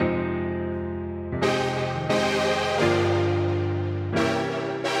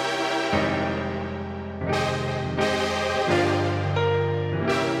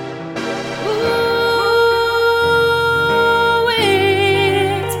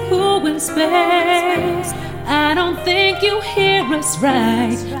don't think you hear us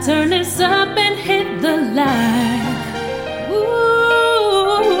right, turn this up and hit the like.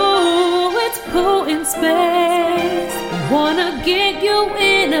 Ooh, it's Pooh in space. We wanna get you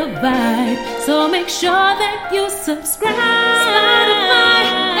in a vibe, so make sure that you subscribe. Spotify,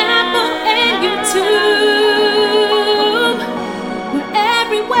 Apple, and YouTube. We're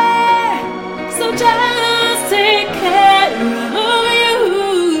everywhere, so just take care of you.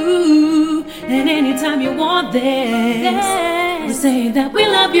 And anytime you want this, we say that we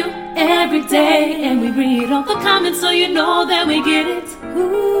love you every day, and we read all the comments so you know that we get it.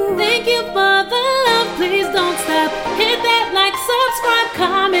 Ooh. Thank you for the love, please don't stop. Hit that like, subscribe,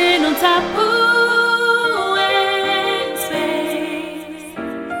 comment on top. Ooh, and space.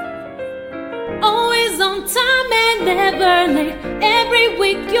 Always on time and never late. Every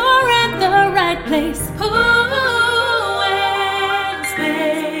week you're at the right place. Ooh, and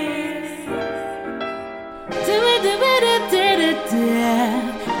space. Do it, do it, do it, do it,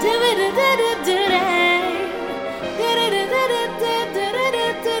 do it, do it, do it.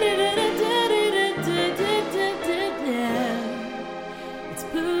 It's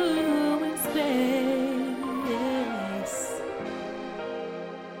Pooh in space.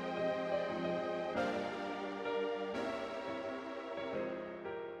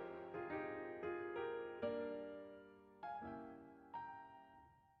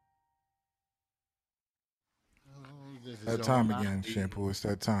 That time again, Shampoo. It's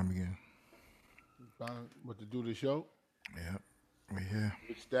that time again. What to do the show? Yep, we here.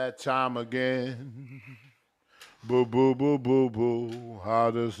 It's that time again. Boo, boo, boo, boo, boo. How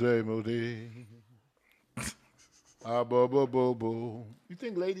to say thing. Boo, boo, boo, boo. You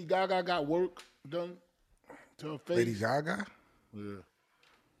think Lady Gaga got work done to her face? Lady Gaga? Yeah.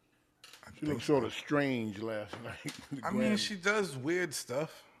 She looked sort of strange last night. I mean, she does weird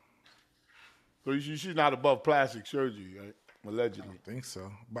stuff. So she's not above plastic surgery, right? Allegedly. I don't think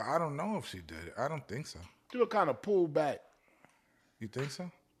so. But I don't know if she did it. I don't think so. She looked kind of pulled back. You think so?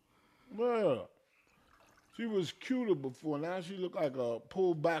 Well, she was cuter before. Now she look like a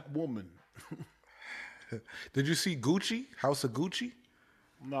pulled back woman. Did you see Gucci? House of Gucci?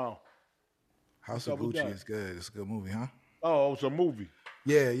 No. House of Gucci is good. It's a good movie, huh? Oh, it's a movie.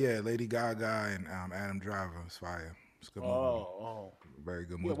 Yeah. Lady Gaga and Adam Driver. It's fire. It's a good movie. Oh. Very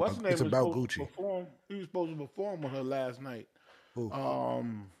good movie. Yeah, what's the name? It's about Gucci. He was supposed to perform with her last night. Who?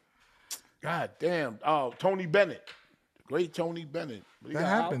 God damn. Oh, Tony Bennett. The great Tony Bennett. That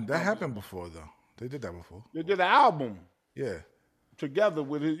happened. That happened before, though. They did that before. They did an album. Yeah. Together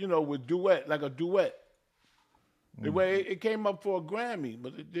with his, with duet, like a duet. It came up for a Grammy,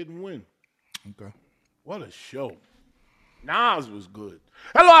 but it didn't win. Okay. What a show. Nas was good.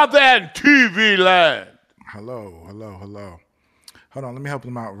 Hello out there in TV land. Hello. Hold on, let me help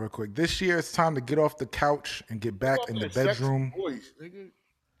them out real quick. This year, it's time to get off the couch and get back in the bedroom. Voice, nigga.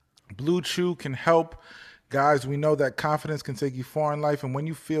 Blue Chew can help. Guys, we know that confidence can take you far in life, and when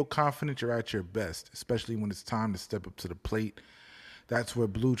you feel confident, you're at your best, especially when it's time to step up to the plate. That's where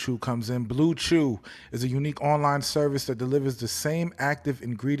Blue Chew comes in. Blue Chew is a unique online service that delivers the same active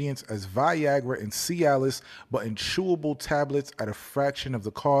ingredients as Viagra and Cialis, but in chewable tablets at a fraction of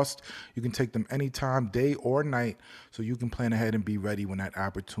the cost. You can take them anytime, day or night, so you can plan ahead and be ready when that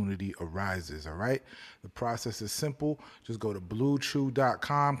opportunity arises, all right? The process is simple. Just go to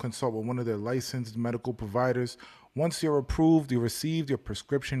BlueChew.com, consult with one of their licensed medical providers. Once you're approved, you receive your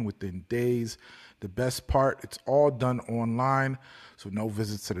prescription within days. The best part, it's all done online, so no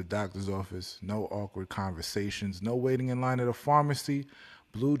visits to the doctor's office, no awkward conversations, no waiting in line at a pharmacy.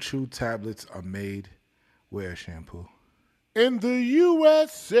 Blue Chew tablets are made where, Shampoo? In the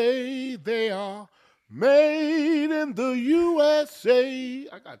USA, they are made in the USA.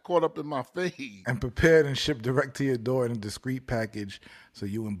 I got caught up in my fade. And prepared and shipped direct to your door in a discreet package so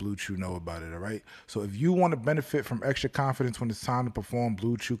you and Blue Chew know about it, all right? So if you want to benefit from extra confidence when it's time to perform,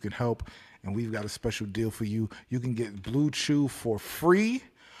 Blue Chew can help. And we've got a special deal for you. You can get Blue Chew for free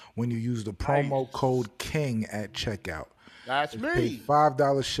when you use the promo code KING at checkout. That's me. Pay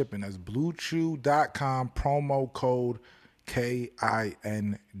 $5 shipping. That's BlueChew.com, promo code KING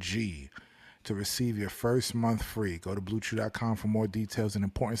to receive your first month free. Go to BlueChew.com for more details and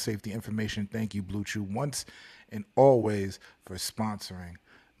important safety information. Thank you, Blue Chew, once and always for sponsoring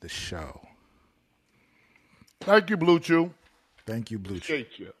the show. Thank you, Blue Chew. Thank you, Blue Chew.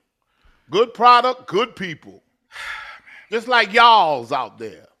 Appreciate you. Good product, good people. Just like y'all's out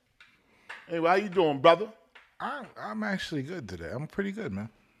there. Anyway, how you doing, brother? I'm actually good today. I'm pretty good, man.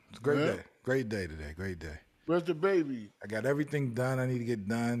 It's a great day. Great day today. Great day. Where's the baby? I got everything done I need to get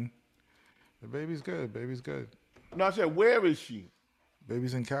done. The baby's good. Baby's good. No, I said, where is she?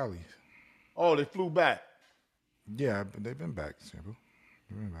 Baby's in Cali. Oh, they flew back. Yeah, but they've been back, Shampoo.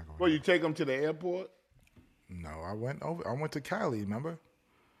 They've been back over Well, there. you take them to the airport? No, I went to Cali, remember?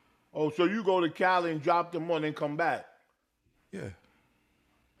 Oh, so you go to Cali and drop them on and come back? Yeah.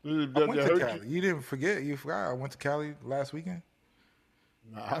 Does I it went to hurt Cali. You didn't forget. You forgot. I went to Cali last weekend.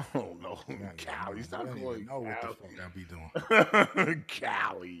 Nah, I don't know. Cali. I Stop don't even calling know what the Cali. fuck I be doing.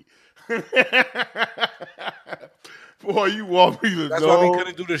 Cali. Boy, you want me to That's know? why we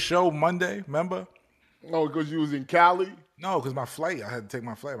couldn't do the show Monday, remember? Oh, because you was in Cali? No, because my flight, I had to take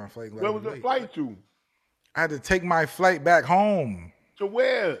my flight. My flight Where was the late. flight to? I had to take my flight back home. To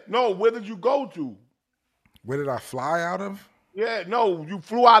where? No, where did you go to? Where did I fly out of? Yeah, no, you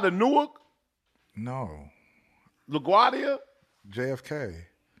flew out of Newark, No. LaGuardia, JFK.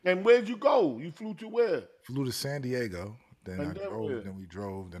 and where'd you go? You flew to where? Flew to San Diego. Then And I then drove. where? Then we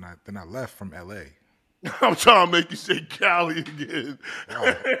drove. Then I left from LA. I'm trying to make you say Cali again.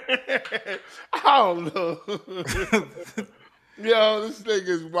 I don't know. Yo, this thing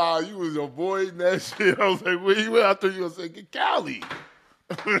is wild. You was avoiding that shit. I was like, where you went? I thought you were going to say Cali.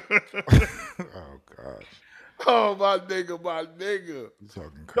 Oh gosh. Oh, my nigga. You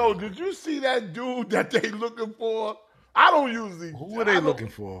talking Yo, crazy. did you see that dude that they looking for? I don't usually. Who are they looking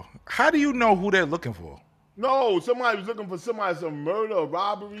for? How do you know who they're looking for? No, somebody was looking for some murder or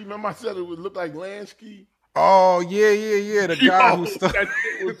robbery. Remember I said it would look like Lansky? Oh yeah. The guy who That stuck.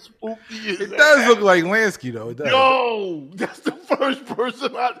 shit was spooky as It hell. does look like Lansky though. It does. Yo, that's the first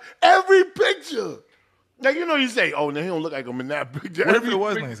person every picture. Now you know you say, oh, now he don't look like him in that picture. What if Every it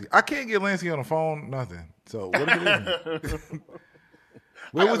was picture- Lansky? I can't get Lansky on the phone. Nothing. So what if it isn't?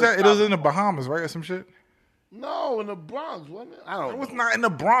 Where was that? It was in the Bahamas, right, or some shit. No, in the Bronx, wasn't it? I don't It was know. not in the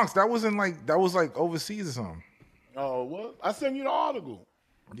Bronx. That wasn't like that was like overseas or something. Oh, what? I sent you the article.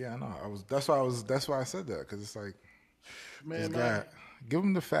 Yeah, I know. That's why I said that because it's like this Man, guy. Give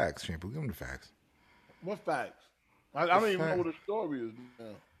him the facts, Shampoo. Give him the facts. what facts? I don't even know fact. what the story is. Yeah,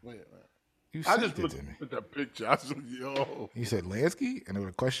 wait, man. You I sent just it looked to me. at that picture. I said, yo. You said Lansky, and it was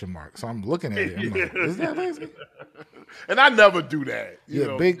a question mark. So I'm looking at it. I'm like, is that Lansky? And I never do that. You Yeah,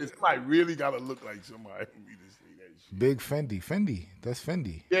 know, big- Somebody really got to look like somebody for me to see that shit. Big Fendi. That's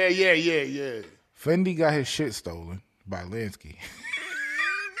Fendi. Yeah. Fendi got his shit stolen by Lansky.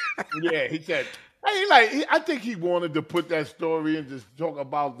 Yeah, he said, I think he wanted to put that story and just talk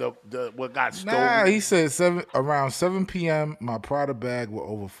about the what got stolen. Nah, he said around 7 p.m. My Prada bag with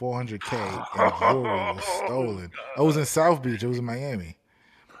over 400K and jewelry was stolen. I was in South Beach. It was in Miami.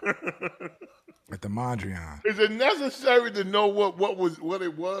 At the Mondrian. Is it necessary to know what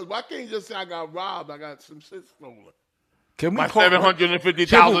it was? Why can't you just say I got robbed? I got some shit stolen. Can we My call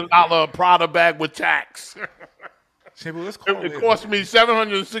 $750,000 Prada bag with tax. Shampoo, let's call It Lansky. cost me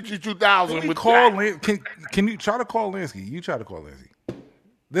 $762,000 Can we with call tax. Can you try to call Lansky? You try to call Lansky.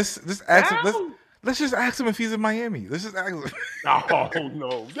 This ask him. Let's just ask him if he's in Miami. Let's just ask him. Oh no,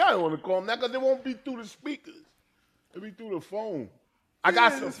 y'all don't want to call him that because they won't be through the speakers. They'll be through the phone. I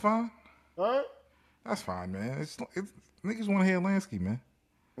got some. That's fine. Huh? That's fine, man. It's niggas want to hear Lansky, man.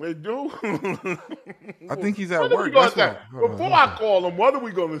 They do. I think he's at What are we work. gonna That's say? why. Before I call him, what are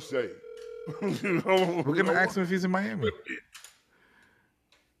we gonna say? We're gonna ask him if he's in Miami.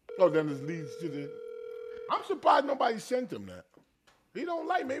 Oh, then it leads to the. I'm surprised nobody sent him that. He don't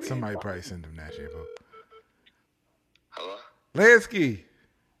like maybe. Somebody probably send him that shit, bro. Hello? Lansky.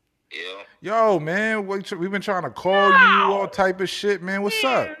 Yeah. Yo, man, we've been trying to call you, all type of shit, man. What's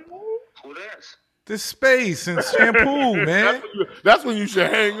up? Who that's? This space and shampoo, man. That's when you should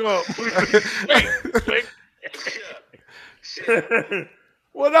hang up. Shit.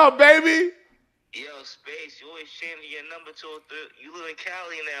 What up, baby? Yo, Space, you always changing your number to you live in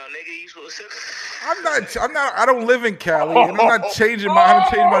Cali now, nigga. You supposed to... I don't live in Cali, and I'm not changing I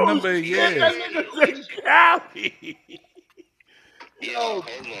haven't changed my number in That years. nigga said Cali. Yo, hold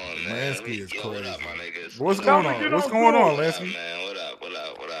on, man. Lansky is Yo, what crazy. up, my niggas? What's Tell going me on? you What's don't going do on, it. What up, Lansky? man? What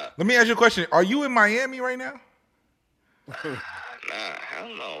up? Let me ask you a question. Are you in Miami right now? Nah, hell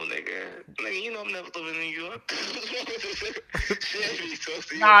no, nigga. Nigga, you know I'm never living in New York.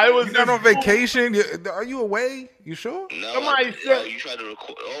 Shit, Nah, it was You're not this on dude. vacation? Are you away? You sure? No, Somebody yo, said- you tried to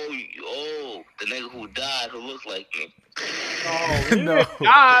record. Oh, the nigga who died who looked like me. Oh, he No. didn't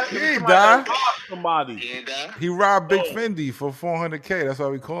die. He ain't Somebody die. robbed Somebody. He ain't die? He robbed Big Fendi for 400K. That's why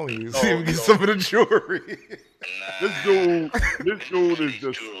we calling you. See if we get no. some of the jewelry. Nah. This dude is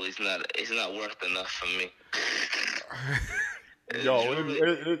just Jewelry, it's not worth enough for me. yo.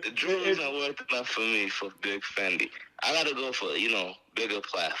 The jewelry's not worth enough for me for Big Fendi. I gotta go for, bigger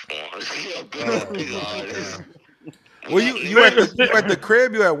platforms. Bigger artists. Well, you at the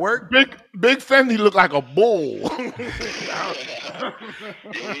crib? You at work? Big Fendi look like a bull. we on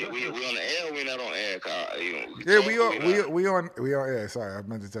the air. Or we not on air, Carl. Yeah, we on air. Sorry, I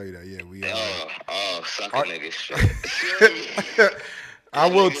meant to tell you that. Yeah, we. Sucker nigga shit. I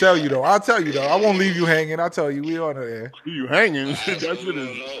will tell you though. I'll tell you though. I won't leave you hanging. I'll tell you. We on the air. You hanging? What we want to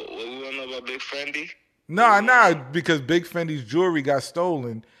know about Big Fendi? Nah, because Big Fendi's jewelry got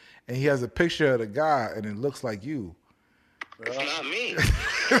stolen, and he has a picture of the guy, and it looks like you. It's not me.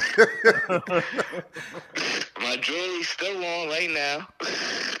 My jewelry's still on right now.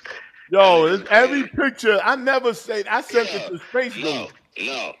 Yo, it's every picture. I never say. I sent it to Space.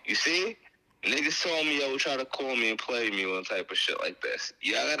 No. You see? Niggas told me yo try to call me and play me on type of shit like this.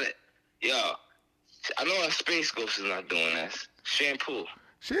 I know our Space Ghost is not doing this. Shampoo.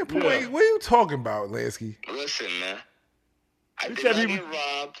 Shampoo? Yeah. What are you talking about, Lansky? Listen, man. I did not get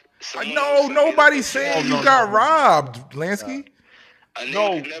robbed. No, nobody's saying you got robbed, Lansky. A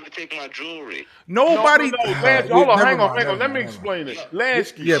nigga can never take my jewelry. Nobody. Lansky, hold on, hang on. Let me explain it.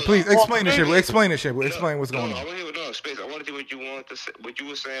 Lansky. Yeah, please explain this shit. Explain this shit. Explain what's going on. I want to hear Space. I want to hear what you wanted to say, what you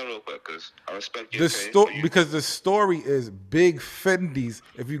were saying real quick, because I respect your because the story is Big Fendi's.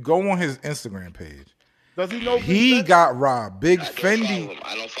 If you go on his Instagram page, does he know? He got robbed. Big Fendi.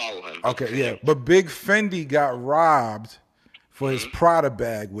 I don't follow him. Okay, yeah, but Big Fendi got robbed for his Prada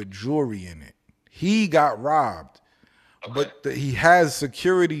bag with jewelry in it. He got robbed. Okay. But he has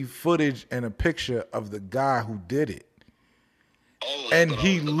security footage and a picture of the guy who did it. Oh, and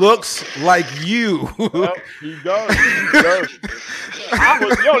he looks like you. Well, he does.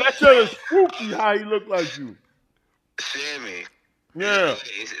 That shit is spooky how he looked like you. Sammy. Yeah.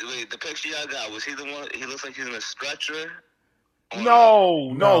 Wait, the picture y'all got, was he the one? He looks like he's in a stretcher?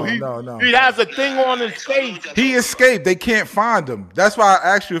 No. He has a thing on his face. He escaped. They can't find him. That's why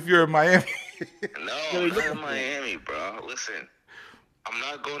I asked you if you're in Miami. No, I'm not in Miami, bro. Listen, I'm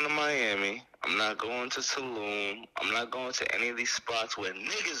not going to Miami. I'm not going to Tulum. I'm not going to any of these spots where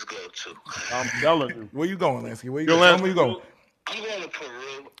niggas go to. I'm telling you. Where you going, Lansky? Where you going? Where you going? I'm going to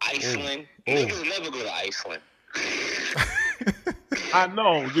Peru, Iceland. Niggas never go to Iceland. I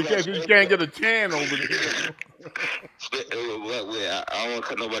know. You can't get a tan over there. I don't want to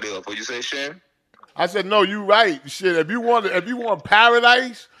cut nobody off. What'd you say, Shan? I said, no, you right. Shit, if you want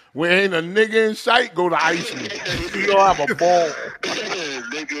paradise where ain't a nigga in sight, go to Iceland. You don't have a ball.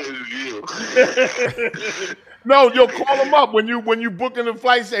 Nigga in view. No, you'll call them up when you booking the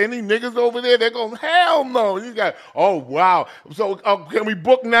flight. Say any niggas over there? They're going, hell no. You got, oh wow. So can we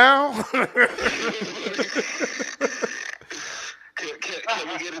book now? Can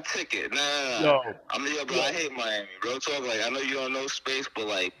we get a ticket? Nah. Bro, I hate Miami. Bro, talk like I know you don't know Space, but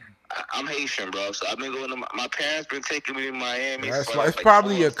like I'm Haitian, bro. So I've been going to my parents been taking me to Miami. It's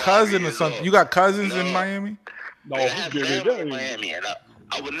probably your cousin or something. You got cousins in Miami? No, I have family in Miami, and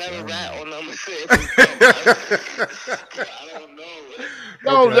I would never rat on them and say I don't know.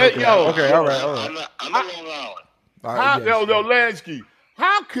 Okay, all right. I'm a Long Island. Yo, Lansky,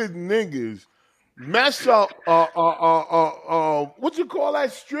 how could niggas mess up what you call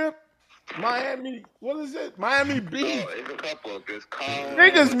that strip? Miami, what is it? Miami Beach. It's a couple. There's Collins.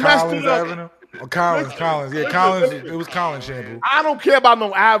 Niggas messed it up. Avenue? Collins. Yeah, Collins. It was Collins Shampoo. I don't care about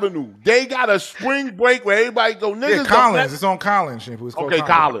no avenue. They got a spring break where everybody go. Niggas. Yeah, Collins. It's on Collins Shampoo. It's called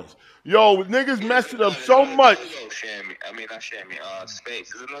Collins. Yo, niggas messed it up so much. Not Shammy.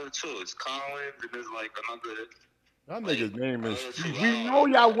 Space. There's another two. It's Collins, and there's like another. That nigga's name is Steve. We know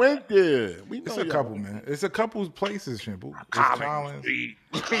y'all went there. It's a couple, man. It's a couple places, Shampoo. Collins.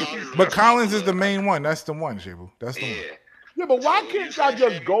 But Collins is the main one. That's the one, Shampoo. That's the one. Yeah, but why can't y'all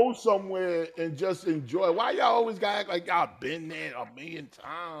just go somewhere and just enjoy? Why y'all always got to act like y'all been there a million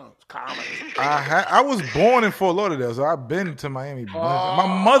times? Collins. I was born in Fort Lauderdale, so I've been to Miami. My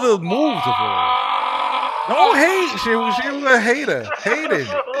mother moved to Fort Lauderdale. Don't hate. She was a hater. Hated.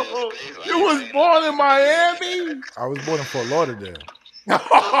 You was born in Miami? I was born in Fort Lauderdale.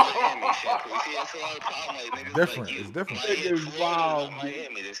 Different. It's different. It's wild.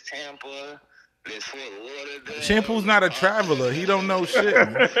 Miami. There's Tampa. There's Fort Lauderdale. Shampoo's not a traveler. He don't know shit,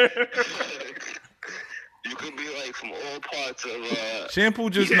 man. You could be like from all parts of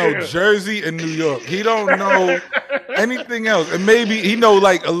Shampoo just know Jersey and New York. He don't know anything else. And maybe he know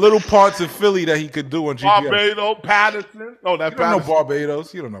like a little parts of Philly that he could do on GPS. Barbados, Patterson. Oh, that's Patterson. You don't know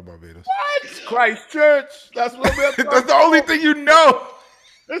Barbados. You don't know Barbados. What? Christchurch. That's what we're from. That's the only thing you know.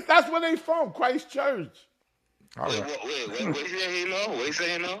 That's where they from, Christchurch. All right. Wait, what you say he know? What you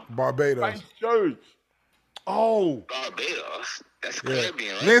say he know? Barbados. Christchurch. Oh. Barbados. That's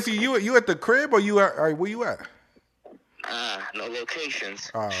Caribbean, right? Nancy, you at the crib or you at? All right, where you at? No locations.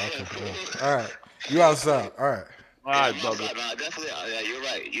 Oh, okay. Cool. All right, you outside. All right. All right, I'm brother. outside. No, definitely. Yeah, you're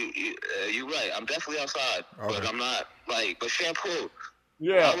right. You're right. I'm definitely outside, but Okay. I'm not like. But shampoo.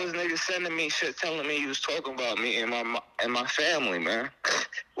 Yeah. Why was niggas sending me shit, telling me you was talking about me and my family, man?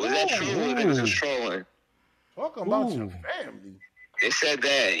 Was that true? Or niggas was trolling? Talking about your Ooh. family. They said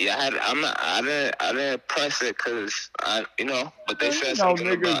that. Yeah, I didn't press it because but they Man, said you know, something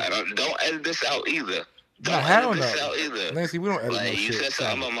niggas- about. And don't edit this out either. Nah, Don't hell edit this no. out either. Lancey, we don't edit Like no you shit. said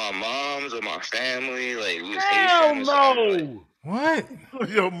something Stop about my moms or my family. Like we was Hell Haitian or something. Like, no. What?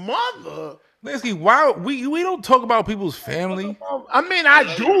 Your mother. Lancey, why we don't talk about people's family? I mean, I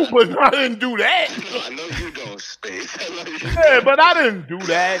know do, you- but I didn't do that. I know you don't, Space. I know you Yeah, but I didn't do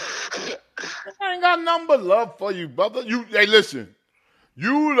that. I ain't got nothing but love for you, brother. Hey, listen.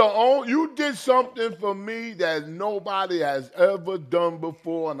 You did something for me that nobody has ever done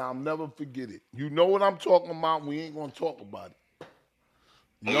before, and I'll never forget it. You know what I'm talking about. We ain't gonna talk about it.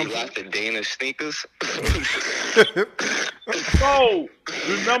 You know When what you I'm locked the Danish sneakers. No,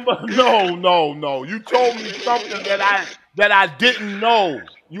 remember? No. You told me something that I didn't know.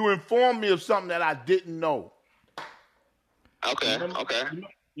 You informed me of something that I didn't know. Okay.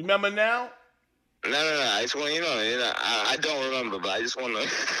 You remember now? No. I just want I don't remember, but I just want to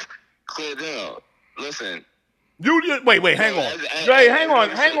clear it up. Listen. You just wait. Hang on. Jay, hang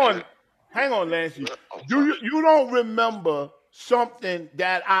on, Lancey. You don't remember something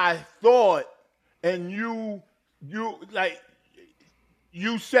that I thought, and you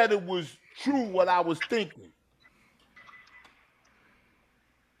said it was true what I was thinking.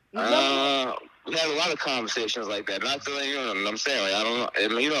 We had a lot of conversations like that. Not to you know what I'm saying. Like, I don't know. I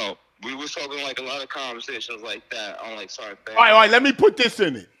mean, we was talking like a lot of conversations like that on like certain things. All right. Let me put this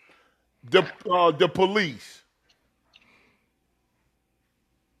in it. The police,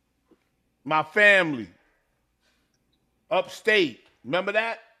 my family, upstate. Remember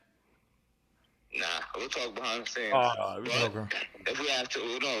that? Nah, we'll talk behind the scenes. Okay. If we have to,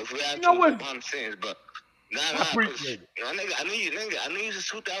 if we have You know to, what? behind the scenes, but. Nah, I appreciate it. I knew you. I knew you was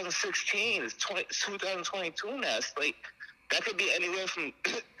 2016. It's 2022 now. It's like that could be anywhere from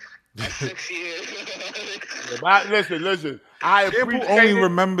 6 years. Listen. I Shampoo appreciate only it.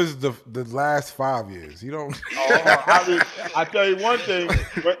 remembers the last 5 years. You don't. I tell you one thing.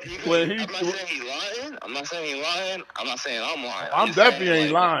 When I'm not saying he lying. I'm not saying he lying. I'm not saying I'm lying. I'm definitely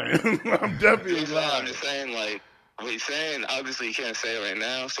ain't lying. I'm definitely I'm lying. just saying like what he's saying. Obviously, you can't say it right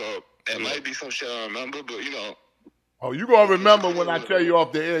now, so it might be some shit I remember, but Oh, you gonna remember when I tell you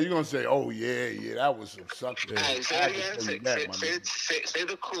off the air? You gonna say, "Oh yeah, that was some sucker." All right, say it again. Say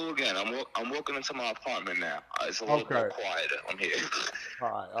the clue again. I'm walking into my apartment now. It's a little bit quieter. I'm here.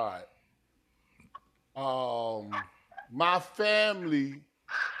 All right. My family,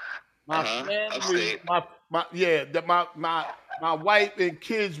 Upstate. my wife and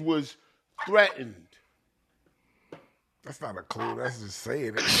kids was threatened. That's not a clue. That's just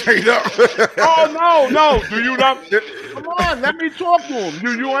saying it straight up. Oh no! Do you not? Come on, let me talk to him.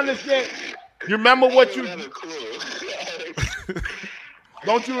 Do you understand? You remember what you? Not a clue.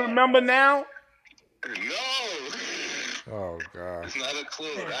 Don't you remember now? No. Oh God. It's not a clue.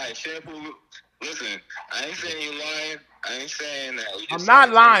 All right, Shampoo. Listen, I ain't saying you lying. I ain't saying that. I'm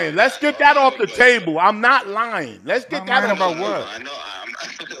not lying. Let's get that off the table. I'm not lying. Let's get that off. About what? I know. I'm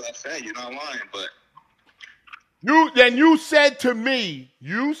saying you're not lying, but. You said to me.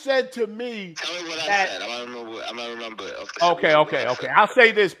 Tell me what I said. I might remember. Okay. I'll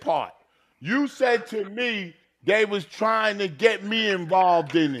say this part. You said to me they was trying to get me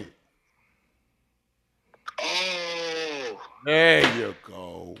involved in it. Oh. There you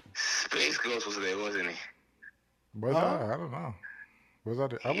go. Space Ghost was there, wasn't he? Was I? I don't know. Was I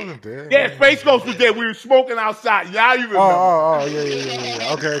there? I wasn't there. Yeah, Space Ghost was there. We were smoking outside. Now you remember. Oh,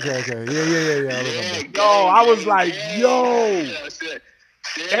 yeah. Okay. Yeah. I remember. Yo, I was like,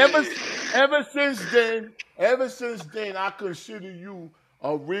 Ever since then, I consider you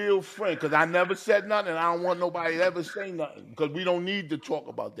a real friend because I never said nothing. I don't want nobody to ever say nothing because we don't need to talk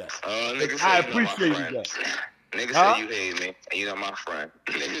about that. I appreciate that. Nigga said you hate me and you're not my friend.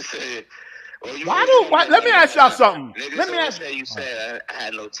 Nigga said, let me ask y'all something. Niggas you said I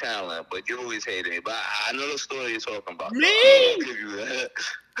had no talent, but you always hated me. But I know the story you're talking about. Me?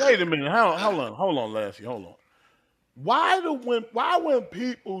 Wait a minute. Hold on, Lassie. Hold on. Why when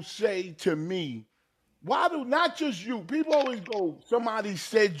people say to me, not just you, people always go, somebody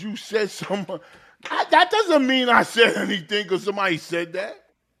said you said something. That doesn't mean I said anything because somebody said that.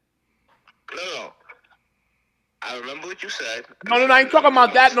 No. I remember what you said. No, I ain't talking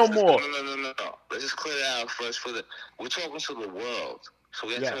about that no more. No. Let's just clear it out first. We're talking to the world. So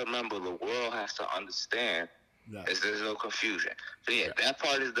we have to remember the world has to understand there's no confusion. So that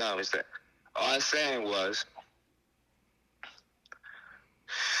part is done. All I'm saying was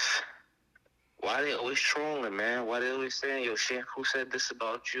why they always trolling, man? Why they always saying, yo, Shampoo said this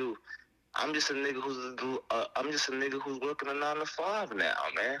about you? I'm just a nigga who's working a 9 to 5 now,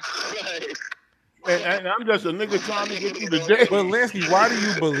 man. And I'm just a nigga trying to get through the day. But Lansky, why do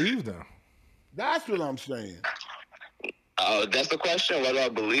you believe them? That's what I'm saying. That's the question. Why do I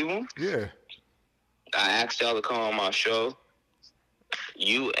believe them? Yeah. I asked y'all to come on my show.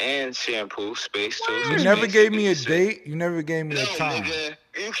 You and Shampoo, Space too. You never gave me a date. You never gave me a time. Nigga,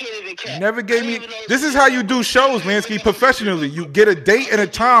 you can't even catch. You never gave me. This is how you do shows, Lansky, professionally. You get a date and a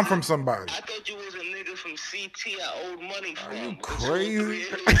time from somebody. I thought you was a nigga from CT I owed money from. Are you crazy?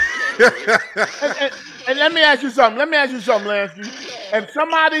 And let me ask you something. Lansky.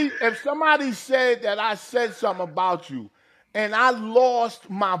 If somebody said that I said something about you, and I lost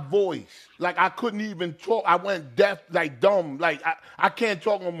my voice, like I couldn't even talk, I went deaf, like dumb, like I can't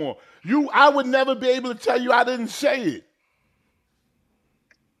talk no more. I would never be able to tell you I didn't say it.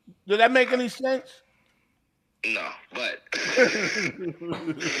 Did that make any sense? No, but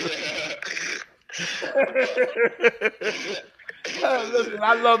listen,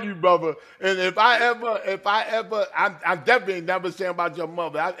 I love you, brother. And if I ever, I'm definitely never saying about your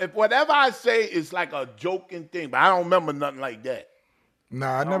mother. If whatever I say is like a joking thing, but I don't remember nothing like that.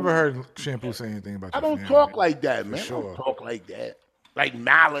 Nah, I never heard Shampoo say anything about. I your don't family. talk like that, man. sure. I don't talk like that. Like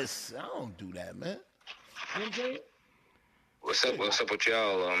malice. I don't do that, man. You know what I'm saying? What's up with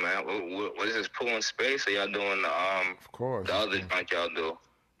y'all, man? What is this, Pulling Space? Or y'all doing Of course. the other joint y'all do?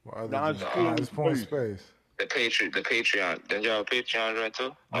 It's Pulling Space. The Patreon. Did y'all have a Patreon joint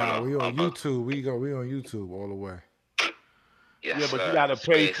too? Nah, we on YouTube. We on YouTube all the way. Yes, Yeah, but sir. you gotta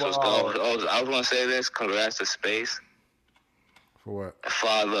pay Space, for let's go. I was gonna say this. Congrats to Space. For what?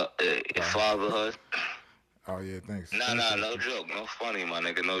 Fatherhood. Oh yeah, thanks. No joke. No funny, my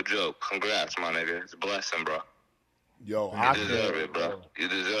nigga. No joke. Congrats, my nigga. It's a blessing, bro. Yo, You deserve it, bro. You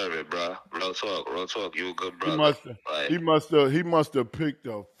deserve it, bro. Real talk. You a good brother. He must have picked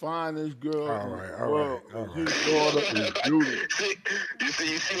the finest girl. All right. His daughter is beautiful. You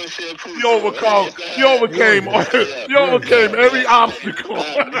see what Shampoo He overcame every obstacle.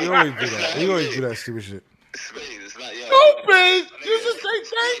 He always do that stupid shit. It's not Stupid! You just say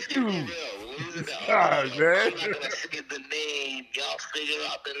thank you. God, man. I'm not gonna get the name. Y'all figure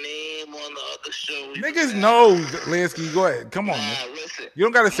out the name on the other show. Niggas know, Lansky. Go ahead. Come on, man. Listen. You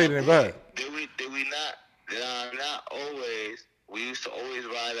don't gotta say that. Go ahead. Did we not? Not always. We used to always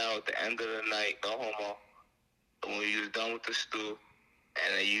ride out at the end of the night, no homo. When we was done with the stew,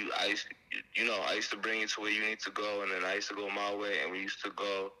 and then I used to bring you to where you need to go, and then I used to go my way, and we used to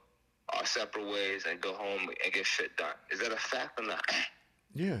go our separate ways and go home and get shit done. Is that a fact or not?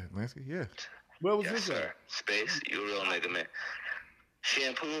 Yeah, Lansky. Yeah. Where was Yes, this sir. at? Space, you a real nigga, man.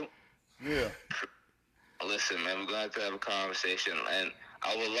 Shampoo. Yeah. Listen, man, we're gonna have a conversation, and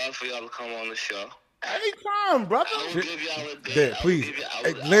I would love for y'all to come on the show. Anytime, brother. I will give y'all a date. Yeah, please.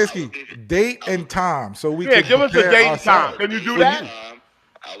 Hey, Lansky, date and time so we can give us a prepare date and time. ourselves. Can you do that?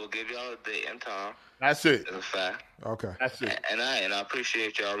 I will give y'all a date and time. That's it. It's a fact. Okay. That's it. And I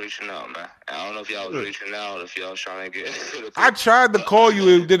appreciate y'all reaching out, man. I don't know if y'all was reaching out, if y'all was trying to get. I tried to call you,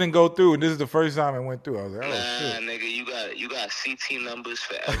 it didn't go through, and this is the first time it went through. I was like, oh shit. Nigga, you got CT numbers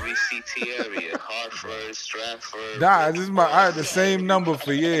for every CT area. Hartford, Stratford. Nah, I had the same number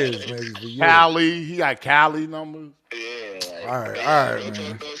for years, man. For years. Cali, he got Cali numbers. Yeah. All right,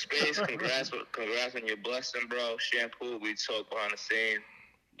 man. Space. Congrats on your blessing, bro. Shampoo, we talk behind the scene.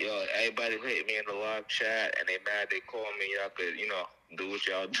 Yo, everybody hit me in the live chat, and they mad they call me. Y'all could, do what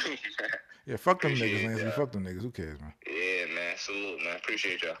y'all do, man. Yeah, fuck them Appreciate niggas, Lansky. y'all. Fuck them niggas. Who cares, man? Yeah, man. Salute, man.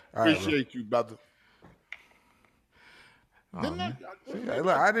 Appreciate y'all. All right, Appreciate you, brother.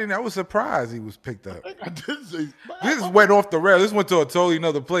 I was surprised he was picked up. I did say. This went off the rail. This went to a totally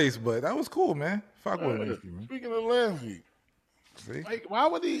another place, but that was cool, man. Fuck with Lansky, man. Speaking of Lansky, See? like, why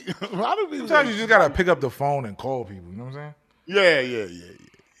would he? Why do we? Sometimes you just gotta pick up the phone and call people. You know what I'm saying? Yeah.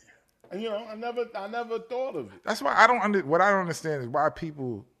 And I never thought of it. That's why what I don't understand is why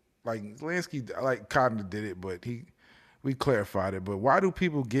people like Lansky kind of did it, but we clarified it. But why do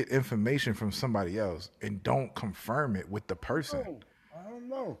people get information from somebody else and don't confirm it with the person? I don't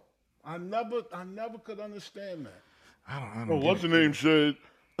know. I never could understand that. I don't. Well, what's the name said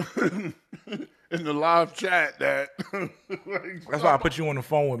in the live chat that. That's why I put you on the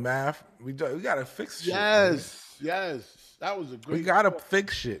phone with Math. We gotta fix shit. Yes. That was a great. We gotta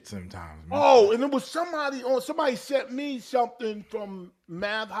fix shit sometimes, man. Oh, and it was somebody sent me something from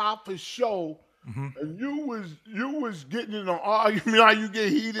Math Hopper's show, and you was getting in an argument. How you get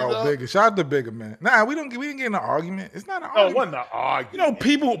heated up? Bigger. Shout out to Bigger, man. Nah, we didn't get in an argument. It's not an argument. No, it wasn't an argument.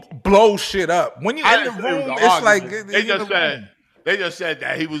 People blow shit up when you in the room. It's like they just said They just said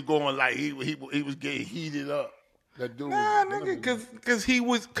that he was going like he was getting heated up. That dude. Nah, nigga, because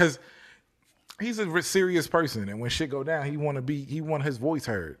he's a serious person, and when shit go down, he want his voice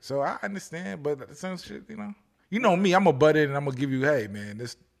heard. So I understand, but some shit, you know me, I'm gonna butt in and I'm gonna give you, hey man,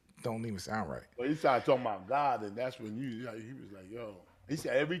 this don't even sound right. But he started talking about God, and that's when he was like, yo, he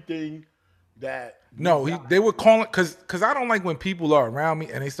said everything that. No, they were calling because I don't like when people are around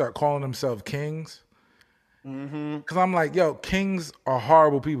me and they start calling themselves kings. Because I'm like, yo, kings are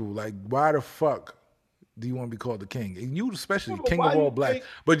horrible people. Like, why the fuck do you want to be called the king? And you especially king of all black.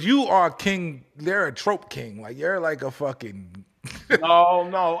 But you are a king. They're a trope king. Like, you're like a fucking.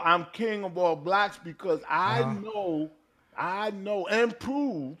 No, I'm king of all blacks because I know, and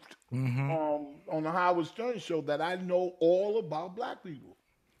proved on the Howard Stern show that I know all about black people.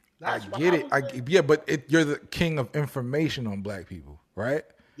 That's I get it. But you're the king of information on black people, right?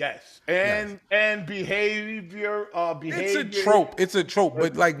 Yes, and behavior. It's a trope.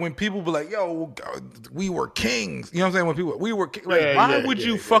 But like when people be like, "Yo, we were kings," you know what I'm saying? When people we were why would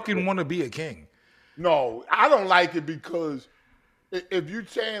you fucking want to be a king? No, I don't like it because if you're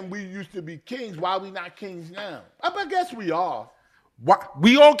saying we used to be kings, why are we not kings now? I guess we are. Why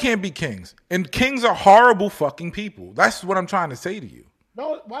we all can't be kings, and kings are horrible fucking people. That's what I'm trying to say to you.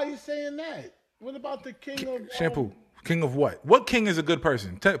 No, why are you saying that? What about the king of shampoo? King of what? What king is a good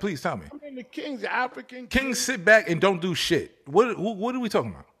person? Please tell me. I mean, the king's the African. Kings sit back and don't do shit. What are we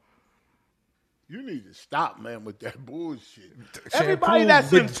talking about? You need to stop, man, with that bullshit. Everybody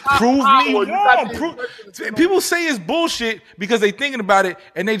that's in top power, wrong. People say it's bullshit because they thinking about it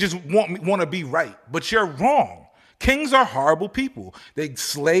and they just want to be right. But you're wrong. Kings are horrible people. They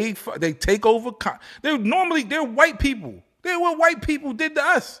slave. They take over. They're white people. They're what white people did to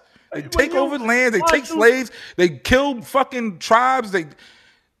us. They take over lands. They take slaves. They kill fucking tribes.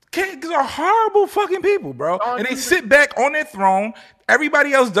 Kings are horrible fucking people, bro. And they sit back on their throne.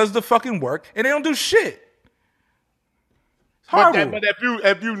 Everybody else does the fucking work, and they don't do shit. It's horrible. But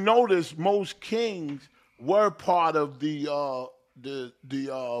if you notice, most kings were part of the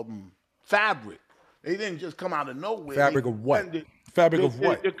fabric. They didn't just come out of nowhere. Fabric of what? Fabric of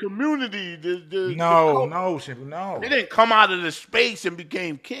what? The community. No, Shampoo, no. They didn't come out of the space and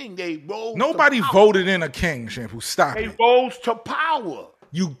became king. They rose. Nobody voted in a king, Shampoo. Stop it. They rose to power.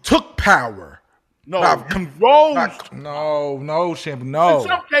 You took power. No, rose. No, Shampoo, no. In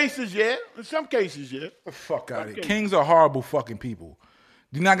some cases, yeah. The fuck out of here. Kings are horrible fucking people.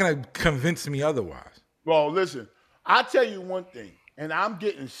 You're not going to convince me otherwise. Well, listen. I'll tell you one thing, and I'm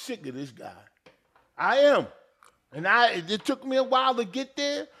getting sick of this guy. I am. And it took me a while to get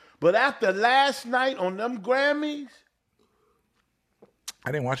there, but after last night on them Grammys,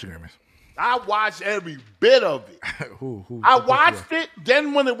 I didn't watch the Grammys. I watched every bit of it. Who I watched it,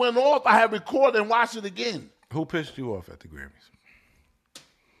 then when it went off, I had recorded and watched it again. Who pissed you off at the Grammys?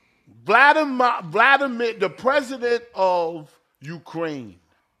 Vladimir, the president of Ukraine.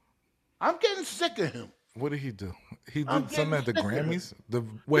 I'm getting sick of him. What did he do? He did something at the Grammys?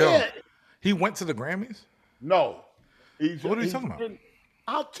 He went to the Grammys? No. What are you talking about?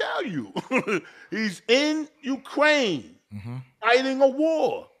 I'll tell you. He's in Ukraine fighting a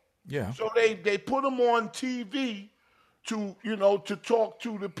war. Yeah. So they put him on TV to talk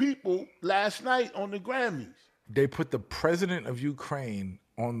to the people last night on the Grammys. They put the president of Ukraine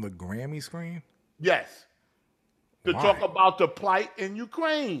on the Grammy screen? Yes. To talk about the plight in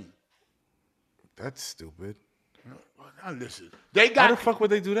Ukraine. That's stupid. Now listen. Why the fuck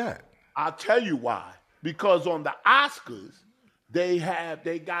would they do that? I'll tell you why. Because on the Oscars, they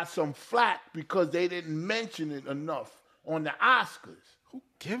got some flack because they didn't mention it enough on the Oscars. Who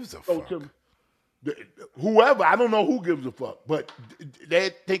gives a fuck? Whoever, I don't know who gives a fuck, but they're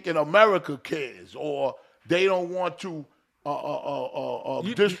thinking America cares, or they don't want to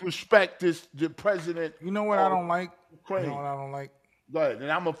disrespect the president. You know what I don't like? Ukraine. You know what I don't like? Go ahead,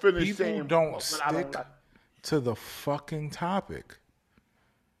 and I'm gonna finish saying. People don't stick to the fucking topic.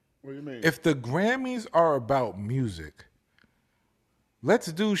 What do you mean? If the Grammys are about music,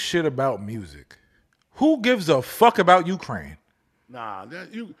 let's do shit about music. Who gives a fuck about Ukraine? Nah,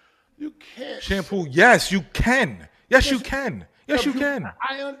 you can't. Shampoo, yes, you can. Yes, you can. Yes, you can.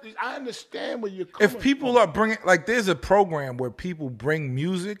 I understand where you're coming from. If people are bringing, like, there's a program where people bring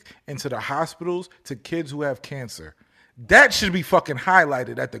music into the hospitals to kids who have cancer. That should be fucking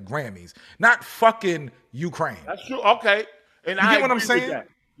highlighted at the Grammys, not fucking Ukraine. That's true. Okay. And you get what I'm saying?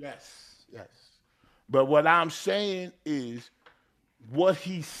 Yes. But what I'm saying is what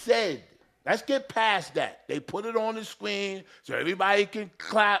he said. Let's get past that. They put it on the screen so everybody can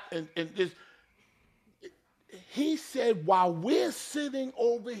clap and just. He said, while we're sitting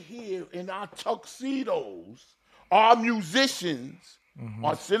over here in our tuxedos our musicians Mm-hmm.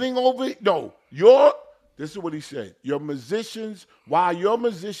 are sitting over. No, this is what he said. While your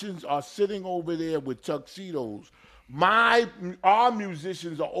musicians are sitting over there with tuxedos, our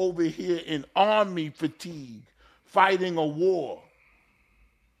musicians are over here in army fatigue, fighting a war.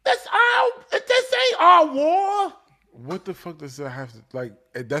 This ain't our war. What the fuck does that have to like?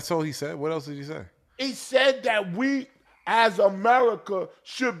 That's all he said. What else did he say? He said that we, as America,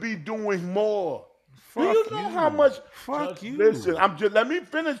 should be doing more. Do you know how much? Fuck you. Listen, let me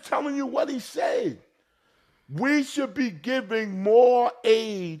finish telling you what he said. We should be giving more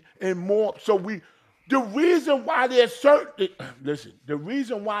aid and more. The reason why the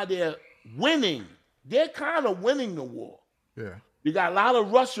reason why they're winning, they're kind of winning the war. Yeah. You got a lot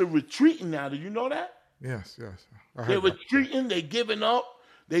of Russia retreating now. Do you know that? Yes. They're retreating. They're giving up.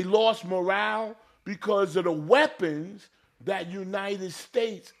 They lost morale because of the weapons that United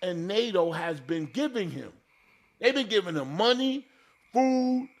States and NATO has been giving him. They've been giving him money,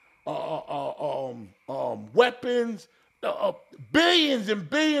 food, weapons, billions and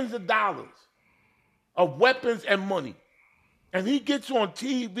billions of dollars of weapons and money. And he gets on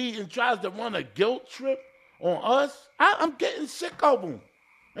TV and tries to run a guilt trip on us. I'm getting sick of him.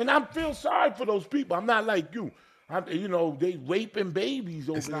 And I feel sorry for those people. I'm not like you. They raping babies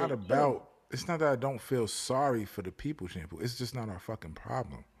over there. It's not that I don't feel sorry for the people, Shampoo. It's just not our fucking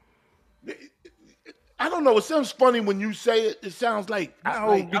problem. I don't know. It sounds funny when you say it. It sounds like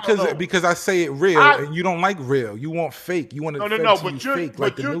because I say it real and you don't like real. You want fake. You want it fake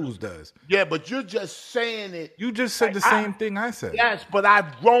like the news does. Yeah, but you're just saying it. You just said the same thing I said. Yes, but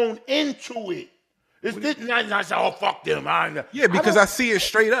I've grown into it. It's not I say, oh fuck them. Because I see it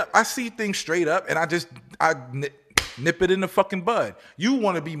straight up. I see things straight up, and I nip it in the fucking bud. You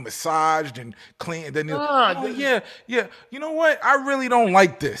want to be massaged and clean. Then yeah. You know what? I really don't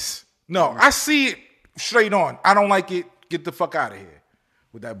like this. No, I see it straight on. I don't like it. Get the fuck out of here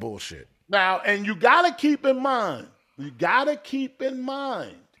with that bullshit. Now, and you gotta keep in mind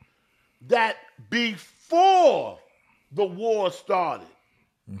that before the war started.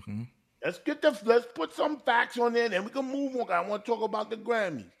 Mm-hmm. Let's put some facts on there, and we can move on. I want to talk about the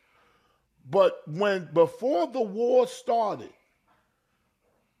Grammys. But before the war started,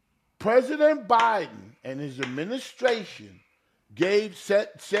 President Biden and his administration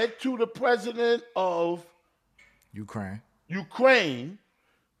said to the president of Ukraine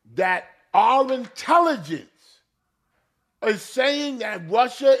that our intelligence is saying that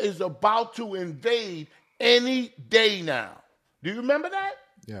Russia is about to invade any day now. Do you remember that?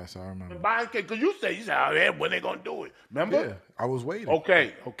 Yes, I remember. Because you said, when they going to do it? Remember? Yeah, I was waiting.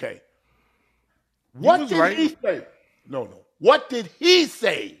 Okay. What did he say? No. What did he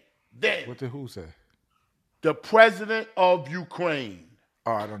say then? What did who say? The president of Ukraine.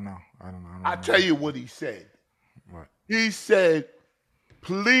 Oh, I don't know. I'll tell you what he said. What? He said,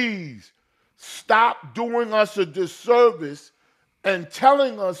 please stop doing us a disservice and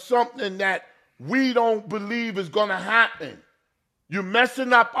telling us something that we don't believe is going to happen. You're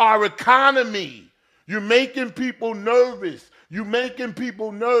messing up our economy. You're making people nervous. You're making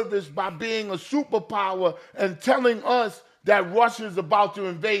people nervous by being a superpower and telling us that Russia's about to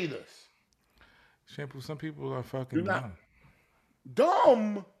invade us. Shampoo, some people are fucking dumb.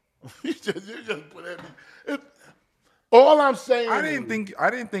 Dumb? you just put it. All I'm saying I didn't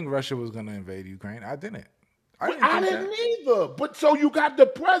think Russia was going to invade Ukraine. I didn't. I didn't either. But so you got the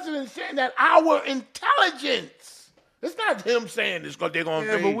president saying that our intelligence. It's not him saying this because they're going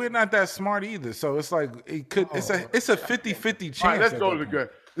to invade. Yeah, but we're not that smart either. So it's like it could. It's a 50-50 chance. All right, let's go to the game.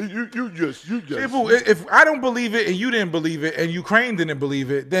 You just. If I don't believe it and you didn't believe it and Ukraine didn't believe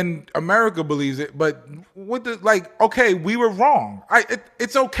it, then America believes it. But okay, we were wrong.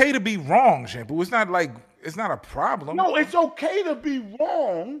 It's okay to be wrong, Shampoo. It's not a problem. No, it's okay to be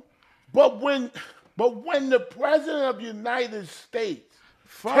wrong, but when the president of the United States.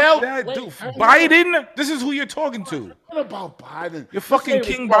 Biden? This is who you're talking to. What about Biden? You're fucking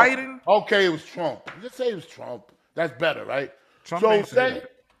King Biden? Okay, it was Trump. Just say it was Trump. That's better, right? Trump say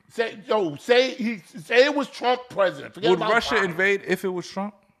it was Trump president. Would Russia invade if it was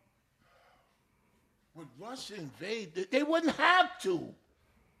Trump? Would Russia invade? They wouldn't have to.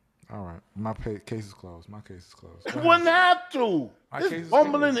 All right. My case is closed. They wouldn't have to. This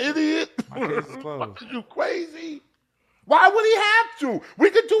bumbling idiot. My case is closed. You crazy? Why would he have to?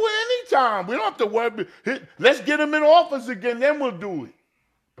 We could do it anytime. We don't have to worry. Let's get him in office again, then we'll do it.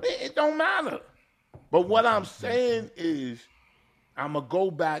 It don't matter. But what I'm saying is, I'm going to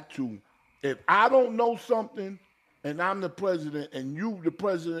go back to, if I don't know something, and I'm the president, and you the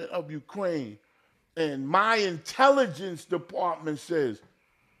president of Ukraine, and my intelligence department says,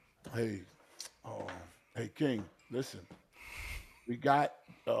 hey, King, listen, we got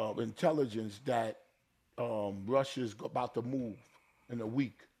intelligence that Russia's about to move in a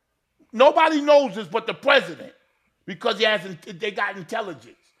week. Nobody knows this but the president because they got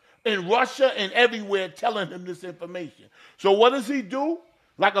intelligence in Russia and everywhere telling him this information. So what does he do?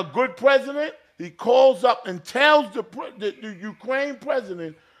 Like a good president, he calls up and tells the Ukraine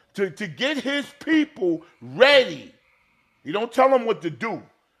president to get his people ready. He don't tell them what to do.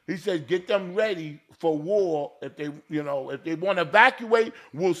 He says, get them ready for war. If they want to evacuate,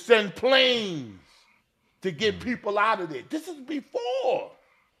 we'll send planes to get people out of there. This is before.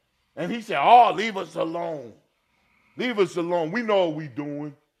 And he said, oh, leave us alone. Leave us alone. We know what we're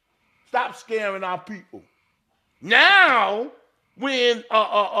doing. Stop scaring our people. Now, we're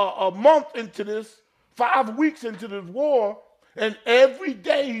a month into this, 5 weeks into this war, and every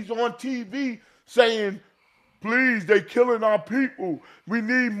day he's on TV saying, please, they killing our people. We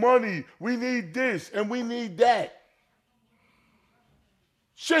need money. We need this, and we need that.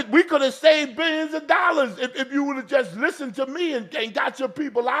 Shit, we could have saved billions of dollars if you would have just listened to me and got your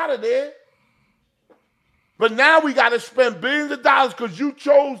people out of there. But now we got to spend billions of dollars because you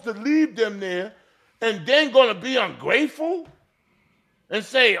chose to leave them there and then going to be ungrateful and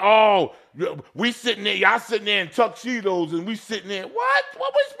say, oh, we sitting there, y'all sitting there in tuxedos and we sitting there. What?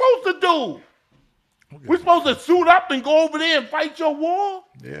 What we supposed to do? We supposed to suit up and go over there and fight your war?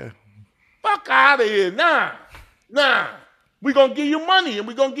 Yeah. Fuck out of here. Nah. We're going to give you money and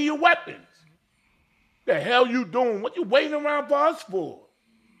we're going to give you weapons. The hell you doing? What you waiting around for us for?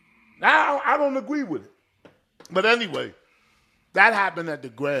 Now, I don't agree with it. But anyway, that happened at the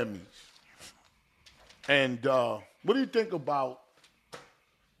Grammys. And what do you think about,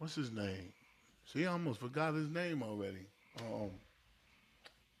 what's his name? See, I almost forgot his name already.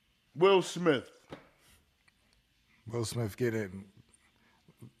 Will Smith. Will Smith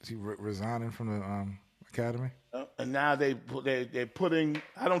resigning from the Academy? And now they're putting,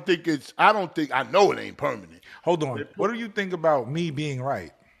 I know it ain't permanent. Hold on. What do you think about me being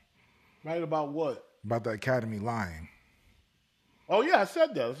right? Right about what? About the Academy lying. Oh, yeah, I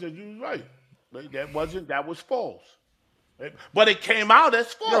said that. I said you was right. That was false. But it came out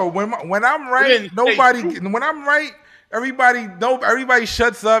as false. Yo, when I'm right, when I'm right, everybody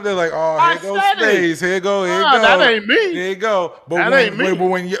shuts up. They're like, oh, here goes Space. Here go. That ain't me. Here you go. But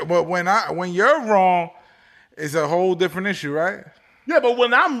when you're wrong, it's a whole different issue, right? Yeah, but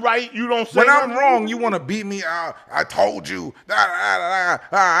when I'm right, you don't say when I'm wrong, you want to beat me out. I told you.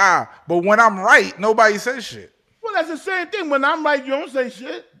 But when I'm right, nobody says shit. Well, that's the same thing. When I'm right, you don't say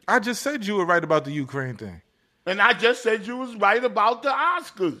shit. I just said you were right about the Ukraine thing. And I just said you was right about the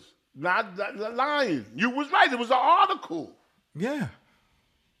Oscars, not lying. You was right. It was an article. Yeah.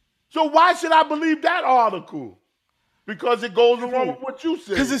 So why should I believe that article? Because it goes along with what you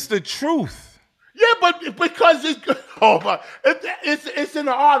said. Because it's the truth. Yeah, but because it's in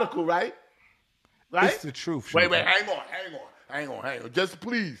the article, right? Right? It's the truth. Wait, hang on. Just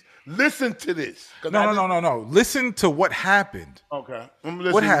please listen to this. No. Listen to what happened. Okay.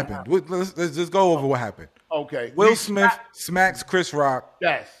 What happened? Let's just go over what happened. Okay. Will Smith smacks Chris Rock.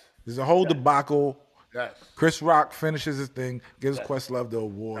 Yes. There's a whole debacle. Yes. Chris Rock finishes his thing, gives Questlove the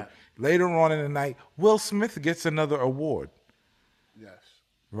award. Yes. Later on in the night, Will Smith gets another award. Yes.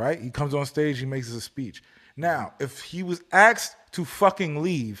 Right? He comes on stage, he makes a speech. Now, if he was asked to fucking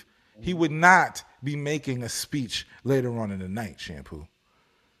leave, he would not be making a speech later on in the night, Shampoo.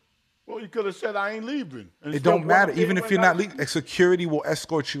 Well, he could have said, I ain't leaving. It don't matter. Even if you're not leaving, security will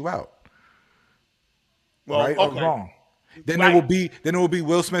escort you out. Well, right okay. or wrong. Then it will be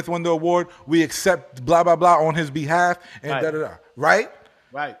Will Smith won the award. We accept blah, blah, blah on his behalf and da-da-da. Right?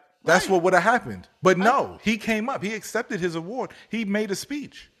 Right. That's what would have happened. But no, he came up. He accepted his award. He made a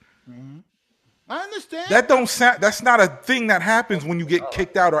speech. Mm-hmm. I understand. That's not a thing that happens when you get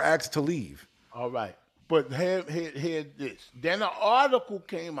kicked out or asked to leave. All right. But hear this. Then an article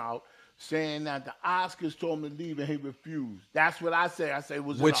came out saying that the Oscars told him to leave and he refused. That's what I say. I say it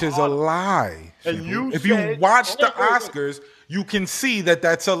was which is a lie. And if you watch the Oscars, you can see that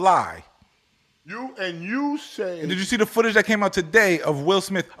that's a lie. You say. And did you see the footage that came out today of Will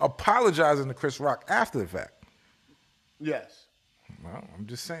Smith apologizing to Chris Rock after the fact? Yes. Well, I'm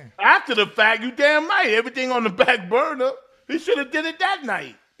just saying. After the fact, you damn right. Everything on the back burner. He should have did it that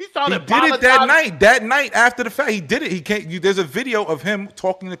night. He did it that night. That night after the fact, he did it. He can't. There's a video of him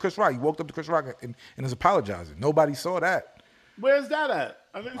talking to Chris Rock. He walked up to Chris Rock and is apologizing. Nobody saw that. Where's that at?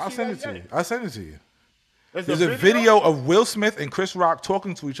 I'll send it to you. There's a video of Will Smith and Chris Rock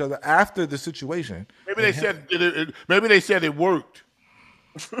talking to each other after the situation. Maybe they said it. Maybe they said it worked.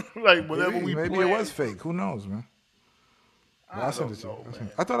 Like whatever maybe it was fake. Who knows, man? I'll send it to you.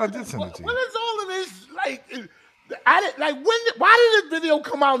 I thought I did send it to you. What is all of this like? Why did this video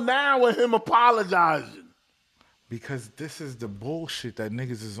come out now with him apologizing? Because this is the bullshit that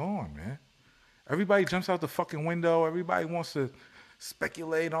niggas is on, man. Everybody jumps out the fucking window. Everybody wants to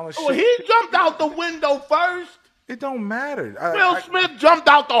speculate on the shit. Well, he jumped out the window first. It don't matter. Will Smith jumped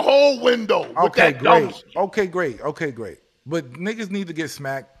out the whole window. Okay, great. Okay, great. But niggas need to get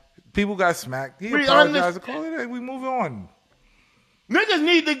smacked. People got smacked. He apologized. Call it. We move on. Niggas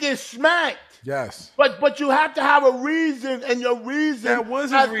need to get smacked. Yes. But you have to have a reason, and your reason that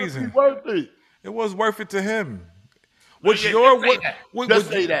was his reason. Be worth it. It was worth it to him. What's your worth? Just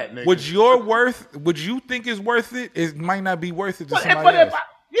say that, nigga. What's your worth? What you think is worth it? It might not be worth it to somebody else.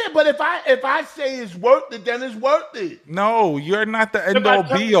 But if I say it's worth it, then it's worth it. No, you're not the end all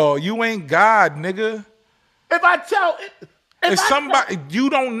be all. You ain't God, nigga. If somebody you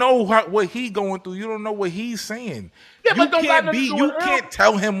don't know what he going through, you don't know what he's saying. Yeah, you can't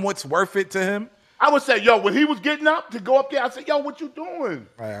tell him what's worth it to him. I would say, yo, when he was getting up to go up there, I said, yo, what you doing?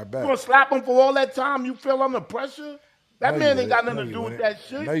 Right, I bet. You gonna slap him for all that time? You feel under pressure? That man ain't got nothing to do with that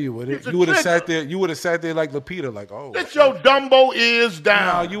shit. No, you wouldn't. You would have sat there. You would have sat there like Lupita, like, oh. Get your Dumbo ears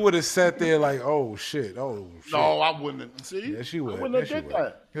down. No, you would have sat there like, oh shit. No, I wouldn't. See? Yes, you would. I wouldn't have did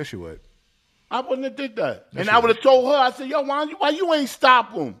that. Yes, you would. I wouldn't have did that. And I would have told her, I said, yo, why you ain't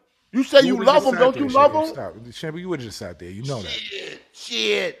stop him? You say you love him, don't you love him? Stop. Shampoo, you would have just sat there. You know that.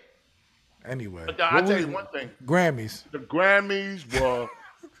 Shit. Anyway. I'll tell you one thing. Grammys. The Grammys were...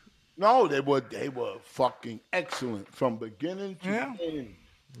 No, they were fucking excellent from beginning to end.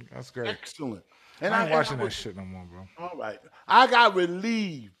 That's great. Excellent. And I ain't watching that shit no more, bro. All right. I got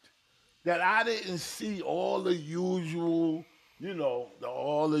relieved that I didn't see all the usual,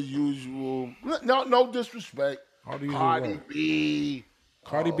 all the usual. No disrespect. Cardi B.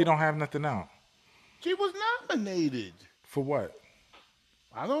 Cardi B don't have nothing out. She was nominated. For what?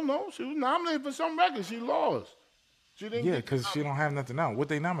 I don't know. She was nominated for some record. She lost. Because she don't have nothing out. What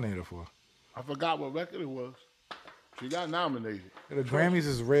they nominated her for? I forgot what record it was. She got nominated. The Grammys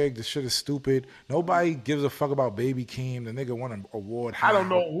is rigged. The shit is stupid. Nobody gives a fuck about Baby Keem. The nigga won an award. I don't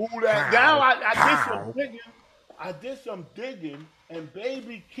know who that. Now I did some digging, and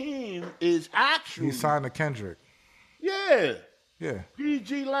Baby Keem is actually. He signed to Kendrick. Yeah. Yeah.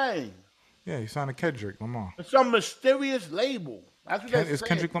 PG Lang. Yeah, he signed to Kendrick Lamar. It's some mysterious label. That's what it's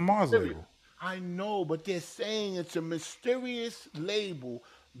Kendrick Lamar's label. I know, but they're saying it's a mysterious label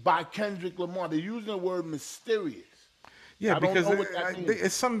by Kendrick Lamar. They're using the word mysterious. Yeah, because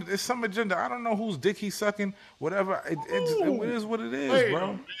it's some agenda. I don't know whose dick he's sucking. Whatever. It is what it is, Wait bro. a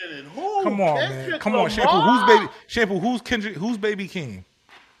minute. Who? Come on, Kendrick man. Come Lamar? on, Shampoo. Who's Kendrick? Who's Baby Keem?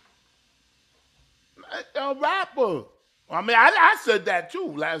 A rapper. I mean, I said that too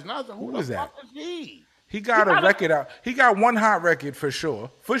last night. Who is the that? fuck is he? He got a record out. He got one hot record for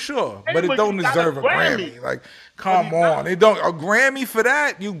sure. But it don't deserve a Grammy. Like, come on. It don't a Grammy for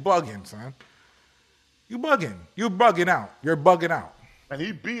that? You bugging, son. You bugging. You're bugging out. You're bugging out. And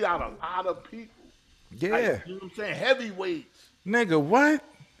he beat out a lot of people. Yeah. Like, you know what I'm saying? Heavyweights. Nigga, what?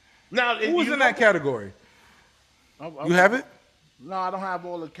 Now, who was in that category? You have it? No, I don't have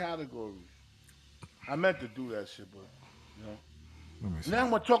all the categories. I meant to do that shit, but, Now I'm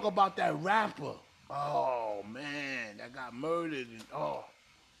going to talk about that rapper. Oh, man, that got murdered.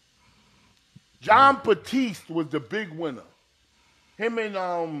 John Batiste was the big winner. Him and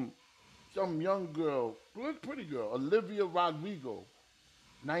some young girl, pretty girl, Olivia Rodrigo,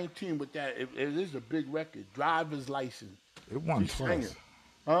 19 with that. It is a big record. Driver's License. It won twice.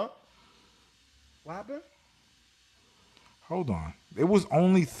 Huh? What happened? Hold on. It was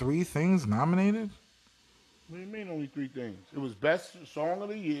only 3 things nominated? What do you mean only 3 things? It was Best Song of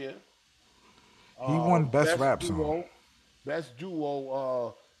the Year. He won Best Rap Song. Best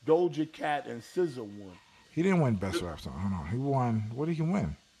Duo, Doja Cat and SZA won. He didn't win Best Rap Song. Hold on. He won. What did he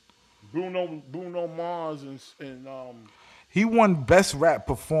win? Bruno Mars and He won Best Rap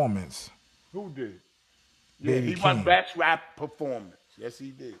Performance. Who did? Baby he won Best Rap Performance. Yes,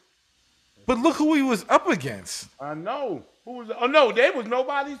 he did. But look who he was up against. I know. Who was? Oh no, they was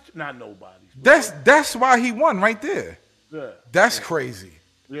nobody's. Not nobody's. That's why he won right there. Yeah. That's crazy.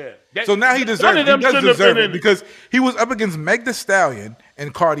 Yeah. So now he deserves it. He does deserve it because he was up against Meg Thee Stallion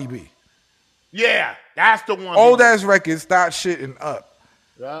and Cardi B. Yeah, that's the one. Old ass records, Start Shitting Up.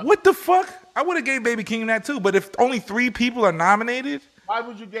 Yeah. What the fuck? I would have gave Baby Keem that too. But if only 3 people are nominated, why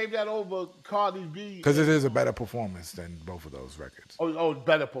would you give that over Cardi B? Because it is a better performance than both of those records. Oh,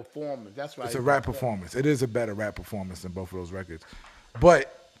 better performance. That's right. It's a rap performance. It is a better rap performance than both of those records.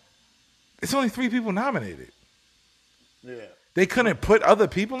 But it's only 3 people nominated. Yeah. They couldn't put other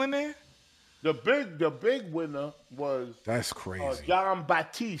people in there? The big winner was that's crazy. John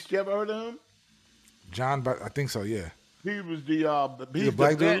Batiste. You ever heard of him? I think so. Yeah. He was the He's a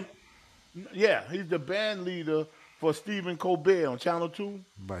black dude. Yeah, he's the band leader for Stephen Colbert on Channel 2.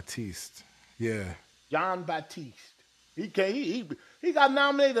 Batiste. Yeah. John Batiste. He got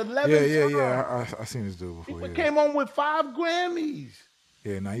nominated 11 times. Yeah. I seen this dude before. He came on with 5 Grammys.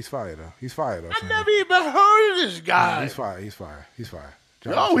 Yeah, he's fired though. He's fired though. I never even heard of this guy. Nah, he's fired. He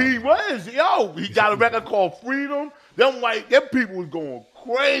was. He got a record called Freedom. Them people was going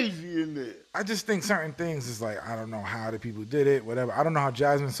crazy in there. I just think certain things is like, I don't know how the people did it, whatever. I don't know how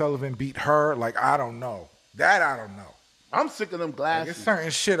Jasmine Sullivan beat her. Like, I don't know. That I don't know. I'm sick of them glasses. Like, it's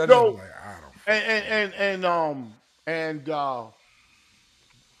certain shit I just like, I don't.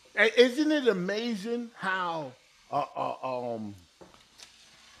 Isn't it amazing how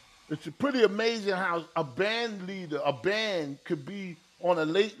it's pretty amazing how a band could be on a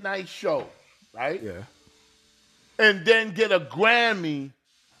late night show, right? Yeah. And then get a Grammy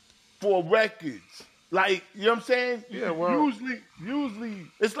for records. Like, you know what I'm saying? Yeah, well. Usually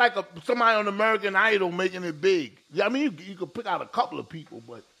it's like somebody on American Idol making it big. Yeah, I mean, you could pick out a couple of people,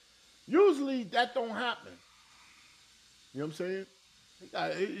 but usually that don't happen. You know what I'm saying?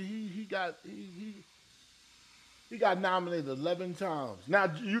 He got nominated 11 times. Now,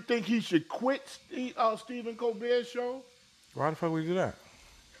 do you think he should quit Stephen Colbert's show? Why the fuck would he do that?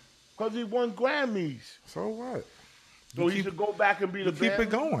 Because he won Grammys. So what? So he should go back and be the band. Keep it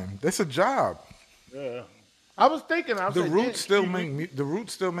going. That's a job. Yeah. I was thinking. The Roots still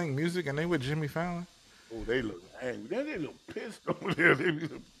make music, and they with Jimmy Fallon. Oh, they look angry. They look pissed over there. They be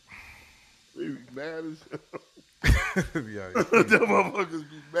mad as hell. Yeah. Them motherfuckers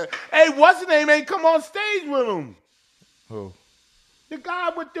be mad. Hey, what's his name? Ain't come on stage with him. Who? The guy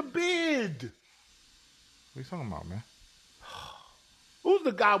with the beard. What are you talking about, man? Who's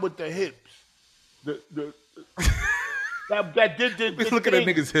the guy with the hips? That did the Look at that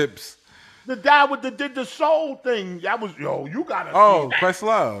nigga's hips. The guy did the soul thing. That was you gotta. Oh, see that.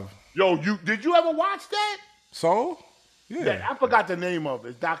 Questlove. Did you ever watch that? Soul? Yeah. I forgot the name of it.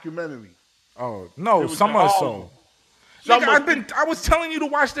 It's documentary. Oh no, Summer of Soul. Nigga, I was telling you to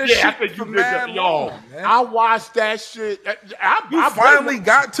watch that shit. I think you did. Man. I watched that shit. I finally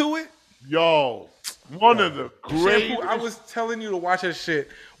got to it. One of the greatest. I was telling you to watch that shit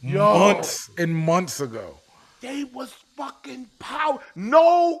months and months ago. They was fucking power.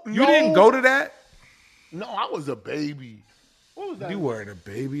 No, you didn't go to that. No, I was a baby. What was that? You weren't a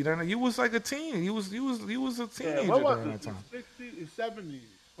baby then. You was like a teen. You was a teenager during that time. 60s, 70s.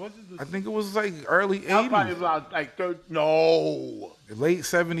 I think it was like early 80s. I'm probably about like no. Late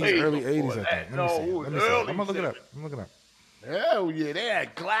 70s, early 80s, I think. Let me see. I'm gonna look it up. Hell yeah, they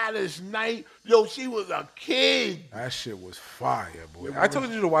had Gladys Knight. She was a kid. That shit was fire, boy. I told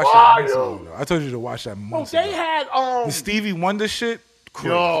you to watch that months ago, though. I told you to watch that months ago. They had the Stevie Wonder shit.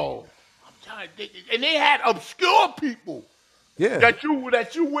 Crazy. I'm trying to think. And they had obscure people. Yeah. That you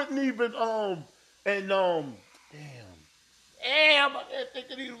wouldn't even Damn, I can't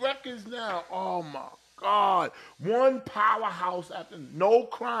think of these records now. Oh my God. One powerhouse after no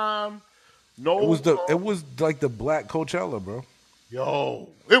crime. No, it was like the Black Coachella, bro.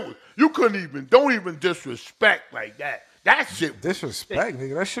 You couldn't even, don't even disrespect like that. That shit. Disrespect,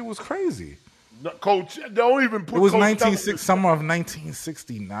 nigga. That shit was crazy. Coach, don't even put. It was summer of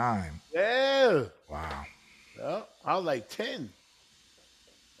 1969. Yeah. Wow. Yeah, I was like 10.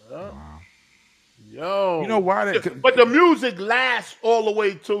 Yeah. Wow. You know why? But the music lasts all the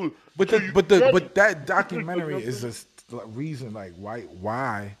way to. But that documentary is a reason. Like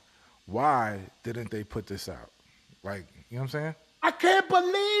why didn't they put this out? Like, you know what I'm saying? I can't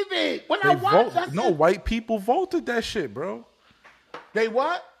believe it. When I watched that, white people voted that shit, bro. They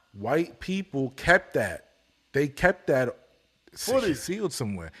what? White people kept that. They kept that sealed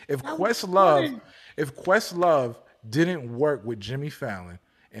somewhere. If Questlove didn't work with Jimmy Fallon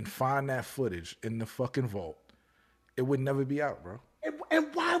and find that footage in the fucking vault, it would never be out, bro. And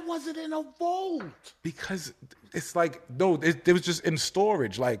why was it in a vault? Because it's like, it was just in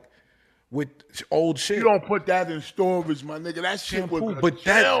storage, like with old shit. You don't put that in storage, my nigga. That shit was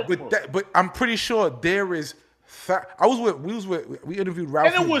but I'm pretty sure there is. We interviewed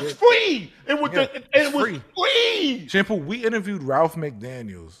Ralph. And it was free. It was free. Shampoo. We interviewed Ralph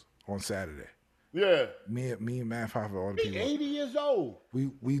McDaniels on Saturday. Yeah. Me and Matt Pfeiffer, all the people. 80 years old.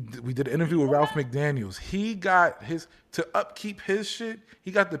 We did an interview with Ralph McDaniels. He got to upkeep his shit.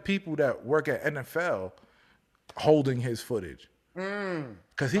 He got the people that work at NFL holding his footage.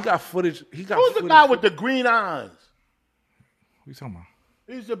 Cause he got footage. Who's the guy with the green eyes? What you talking about?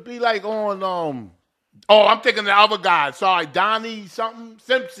 He used to be like on I'm thinking the other guy. Sorry, Donnie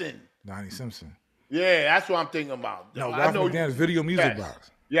Simpson. Donnie Simpson. Yeah, that's what I'm thinking about. No, Ralph McDaniels, Video Music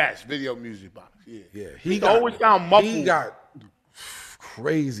Box. Yes, video music box. Yeah. Yeah, He always sound muffled. He got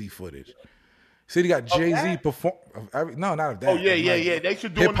crazy footage. See, he got Jay-Z perform. No, not of that. Oh yeah. They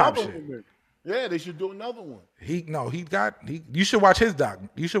should do hip-hop another shit. one. Yeah, they should do another one. You should watch his doc.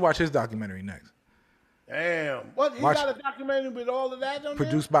 You should watch his documentary next. Damn. What? He got a documentary with all of that on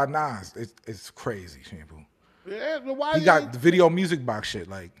Produced by Nas. It's crazy, Shampoo. there? Yeah, but why He got the video music box shit.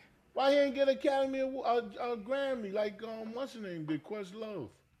 Like, why he ain't get Academy Award, Grammy like what's his name did? Questlove.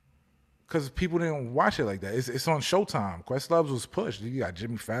 because people didn't watch it like that. It's on Showtime. Questlove was pushed. You got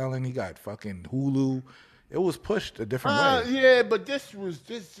Jimmy Fallon. He got fucking Hulu. It was pushed a different way. Yeah, but this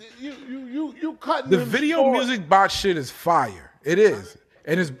you cutting The them video short. music box shit is fire. It is.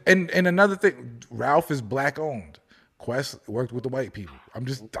 And another thing, Ralph is black owned. Quest worked with the white people. I'm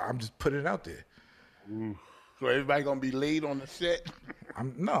just putting it out there. So everybody gonna be late on the set.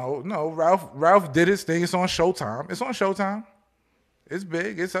 No. Ralph did his thing. It's on Showtime. It's on Showtime. It's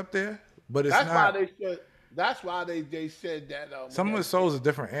big. It's up there. But it's not. That's why they said that. Some of the souls are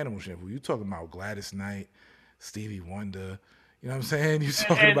different animal shit. You talking about Gladys Knight, Stevie Wonder. You know what I'm saying? You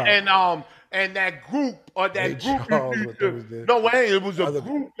talking about and that group or that Ray group. Charles, It was a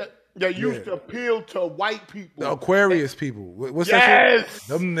group that used to appeal to white people. the Aquarius people. What's that shit?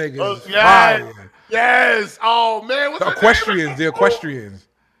 Them niggas. Yes. Fire. Yes. Oh man. What's The Equestrians. The Equestrians.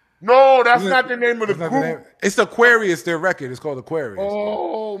 No, that's not the name of the That's not the group. name. It's Aquarius. Their record. It's called Aquarius.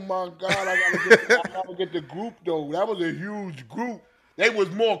 Oh my God! I gotta get the group though. That was a huge group. They was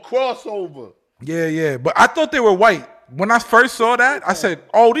more crossover. Yeah. But I thought they were white. When I first saw that, I said,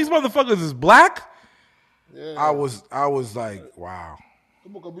 "Oh, these motherfuckers is black." Yeah. I was like, "Wow."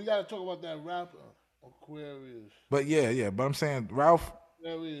 Come on, 'cause we gotta talk about that rapper Aquarius. But yeah. But I'm saying Ralph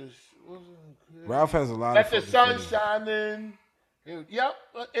Aquarius. What's it, Aquarius? Ralph has a lot Let of the sun shining. Yep,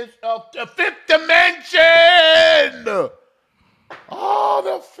 it's the fifth dimension. Oh,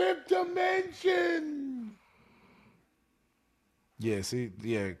 the fifth dimension.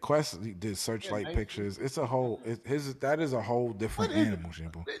 Yeah, Quest did Searchlight Pictures. It's a whole that is a whole different animal,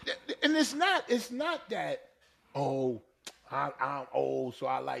 Shimple. And it's not that, I'm old, so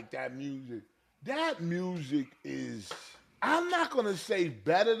I like that music. That music is, I'm not gonna say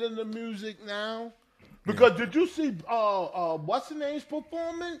better than the music now. Because did you see what's the name's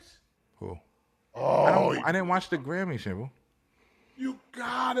performance? Cool. Oh, I didn't watch the Grammy, Shimple. you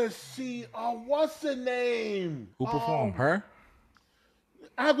gotta see what's the name? Who performed? Her?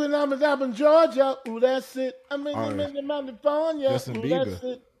 I'm in Georgia. Ooh, that's it. I'm in California. Justin Ooh, Bieber. that's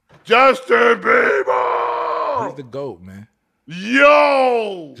it. Justin Bieber. He's the GOAT, man.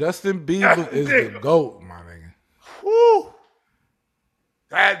 Yo. Justin Bieber is the GOAT, my nigga. Whew.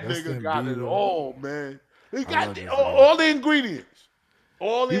 That Justin nigga got it Bieber. all, man. He got Justin all the ingredients.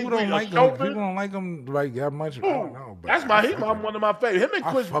 All the People don't ingredients. like him. People don't like him like that much. I don't know. But That's he's one of my favorites. Him and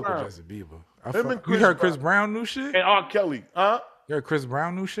I Chris fuck Brown. with Justin Bieber. Him and You Chris heard Chris Brown. Brown new shit? And R. Kelly. Huh? You heard Chris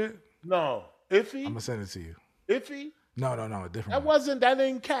Brown new shit? No. I'm Iffy? gonna send it to you. Iffy? No, a different That one. that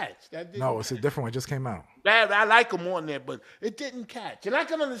didn't catch. That didn't No, it's a different one. It just came out. I like him on there, but it didn't catch. And I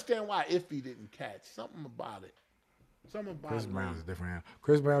can understand why Iffy didn't catch. Something about it. Chris Brown's a different animal.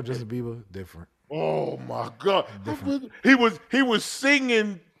 Chris Brown, Justin Bieber, different. Oh my God. Different. He was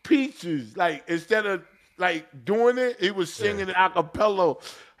singing Peaches. Like instead of like doing it, he was singing it a cappella,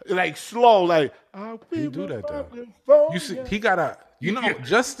 like slow, like He do that though. You see, he got a.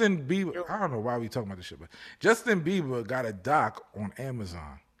 Justin Bieber. I don't know why we talking about this shit, but Justin Bieber got a doc on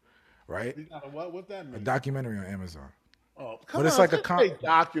Amazon, right? He got a what? What's that A mean? documentary on Amazon. Oh, But it's like a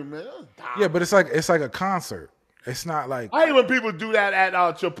document. Yeah, but it's like a concert. It's not like I hate when people do that at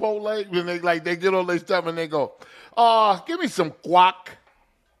Chipotle when they get all their stuff and they go, give me some guac.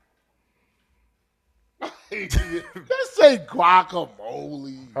 Just say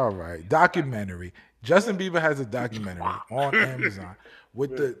guacamole. all right documentary. Justin Bieber has a documentary on Amazon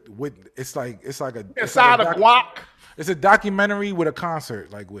it's like a Inside of guac. It's a documentary with a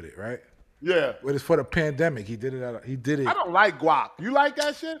concert like with it, right? Yeah. But it's for the pandemic. He did it. I don't like guac. You like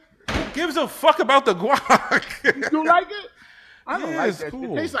that shit? Who gives a fuck about the guac? You like it? I don't Yeah, like it's that cool.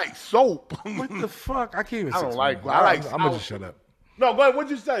 shit. It tastes like soap. What the fuck? I can't even. I don't say like something. guac. I like I'm gonna sour just shut up. No, go ahead. What'd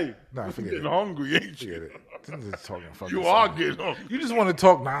you say? Nah, You're forget getting it. hungry, ain't Forget you? it. I'm just talking fucking You are stuff. getting hungry. You just want to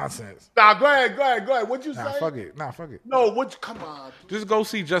talk nonsense. Nah, go ahead. What'd you Nah, say? fuck it. Nah, fuck it. No, come on. Just go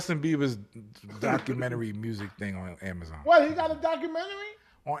see Justin Bieber's documentary music thing on Amazon. What, he got a documentary?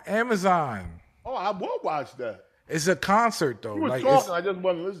 On Amazon. Oh, I will watch that. It's a concert though. You was Like talking, I just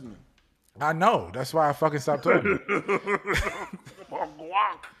wasn't listening. I know. That's why I fucking stopped talking. Oh,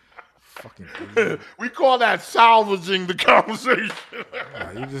 guac. Fucking idiot. We call that salvaging the conversation.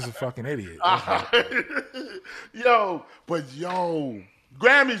 Nah, you're just a fucking idiot. Yo,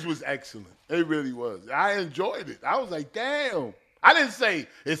 Grammys was excellent. It really was. I enjoyed it. I was like, damn. I didn't say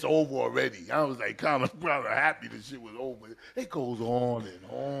it's over already. I was like kind of happy the shit was over. It goes on and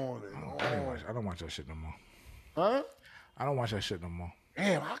on and on. I don't watch that shit no more. Huh? I don't watch that shit no more.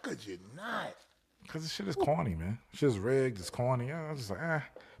 Damn, how could you not? Because the shit is corny, man. Shit's rigged. It's corny. I'm just like,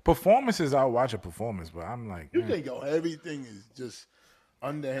 Performances, I'll watch a performance, but I'm like, You think everything is just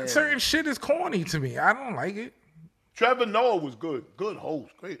underhand. certain shit is corny to me. I don't like it. Trevor Noah was good. Good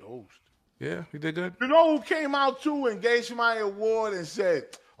host. Great host. Yeah, he did good. You know who came out too and gave somebody an award and said,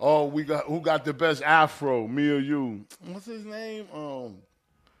 "Oh, who got the best afro? Me or you?" What's his name?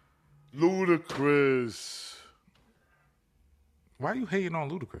 Ludacris. Why are you hating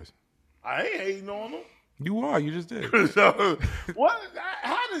on Ludacris? I ain't hating on him. You are. You just did. What?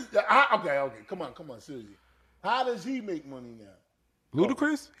 Okay. Come on, seriously. How does he make money now?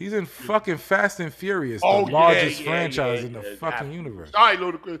 Ludacris? He's in fucking Fast and Furious, the largest franchise in the fucking universe. Sorry,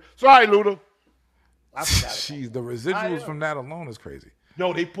 Ludacris. Sorry, Luda. Jeez, the residuals from that alone is crazy.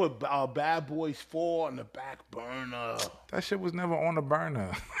 No, they put Bad Boys 4 on the back burner. That shit was never on the burner.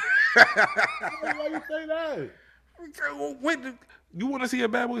 Why you say that? Wait, you want to see a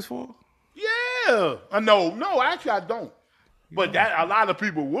Bad Boys 4? Yeah. No, actually I don't. But that a lot of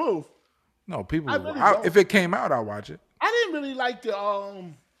people will. No, people. really don't. If it came out, I'd watch it. I didn't really like the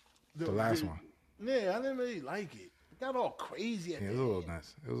last one. Yeah, I didn't really like it. It got all crazy at Yeah, it was a little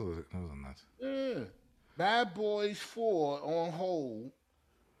nuts. It was a little nuts. Yeah. Bad Boys 4 on hold.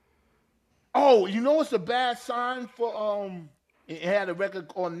 Oh, you know what's a bad sign for it had a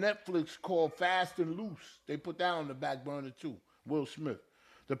record on Netflix called Fast and Loose. They put that on the back burner too. Will Smith.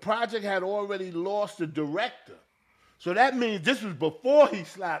 The project had already lost the director. So that means this was before he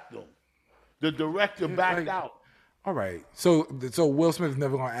slapped him. The director backed out. All right. So Will Smith's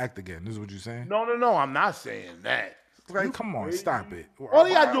never gonna act again. This is what you're saying? No. I'm not saying that. Like, come on, stop it. All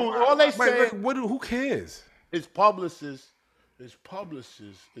they gotta do, all they say, who cares? his publicist is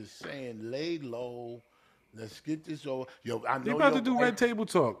saying, lay low. Let's get this over. Yo, I know They're about to do Red Table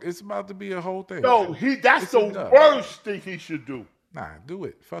Talk. It's about to be a whole thing. No, that's the worst thing he should do. Nah, do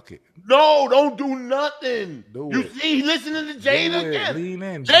it. Fuck it. No, don't do nothing. You see, he listening to Jada again. Lean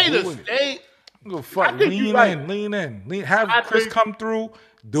in. Jada, stay. Go fuck. Lean in. Have Chris come through.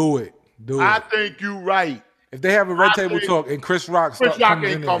 Do it. I think you right. If they have a Red Table Talk and Chris Rock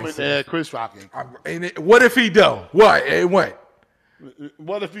ain't coming there. Chris Rock ain't coming. What if he do? What?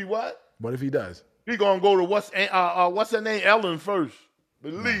 What if he what? What if he does? He gonna go to what's her name? Ellen first.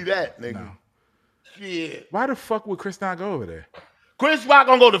 Believe that, nigga. No. Shit. Why the fuck would Chris not go over there? Chris Rock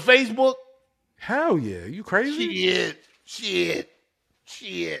gonna go to Facebook? Hell yeah. You crazy? Shit.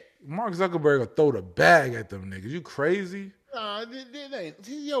 Mark Zuckerberg will throw the bag at them niggas. You crazy? Nah, they ain't.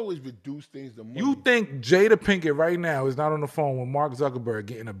 He always reduce things to money. You think Jada Pinkett right now is not on the phone with Mark Zuckerberg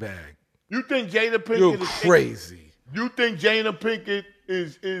getting a bag? You think Jada Pinkett You're crazy. You think Jada Pinkett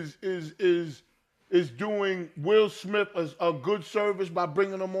is doing Will Smith a good service by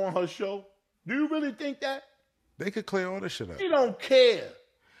bringing him on her show? Do you really think that? They could clear all this shit up. He don't care.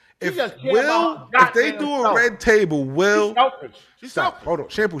 If they do a Red Table, Will. She's Stop. selfish. Hold on.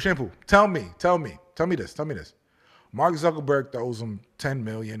 Shampoo. Tell me this. Mark Zuckerberg throws them $10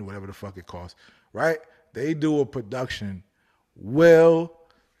 million, whatever the fuck it costs, right? They do a production. Will,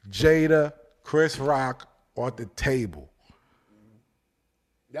 Jada, Chris Rock are at the table.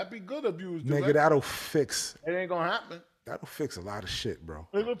 That'd be good abuse, Nigga, that'll fix. It ain't gonna happen. That'll fix a lot of shit, bro.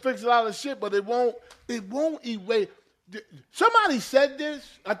 It'll fix a lot of shit, but it won't erase. Somebody said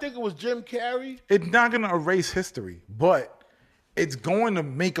this. I think it was Jim Carrey. It's not gonna erase history, but it's going to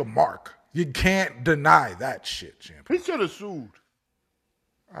make a mark. You can't deny that shit, champ. He should have sued.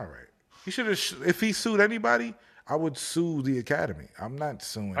 All right. He should have. If he sued anybody, I would sue the Academy. I'm not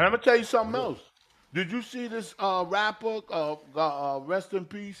suing. And I'm gonna tell you something else. Did you see this rapper? Rest in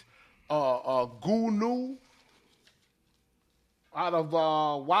peace. Gunu out of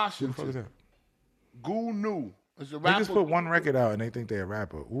Washington. Who the fuck is that? Gunu. It's a rapper. They just put one record out and they think they're a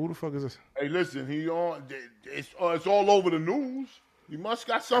rapper. Who the fuck is this? Hey, listen, it's all over the news. You must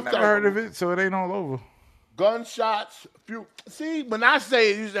got something. I never heard of it, so it ain't all over. Gunshots. See, when I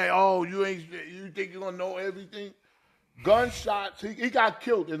say it, you say, "Oh, you think you're gonna know everything?" Gunshots. He got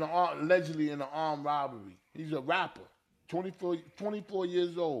killed allegedly in an armed robbery. He's a rapper, 24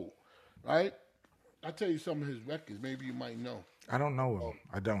 years old, right? I'll tell you some of his records. Maybe you might know. I don't know him.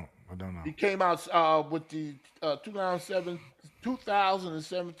 I don't know. He came out with the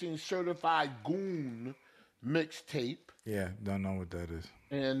 2017 Certified Goon mixtape. Yeah, don't know what that is.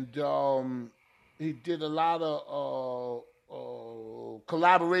 And he did a lot of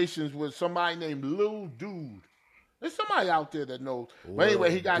collaborations with somebody named Lil Dude. There's somebody out there that knows. But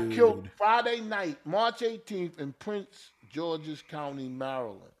anyway, he got killed Friday night, March 18th in Prince George's County,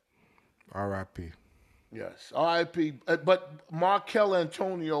 Maryland. R.I.P. Yes, R.I.P. But Markel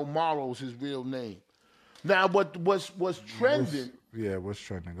Antonio Morrow's his real name. Now, what's trending? What's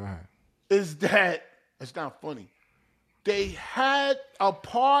trending? Go ahead. Is that it's not funny? They had a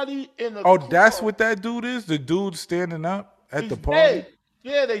party in a. Oh, that's what that dude is. The dude standing up at the party. Dead.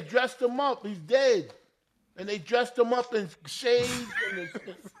 Yeah, they dressed him up. He's dead, and they dressed him up in shades.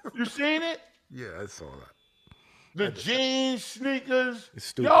 You seen it? Yeah, I saw that. The jeans, sneakers. It's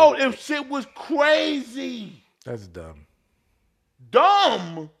stupid. Yo, this shit was crazy. That's dumb.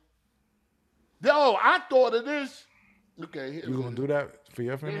 Dumb. Yo, I thought of this. Okay, you gonna do that for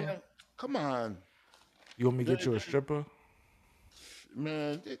your family? Yeah, come on. You want me to get you a stripper?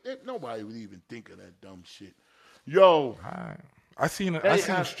 Man, nobody would even think of that dumb shit. Yo, I seen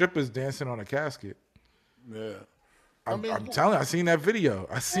strippers dancing on a casket. Yeah, I'm telling you, I seen that video.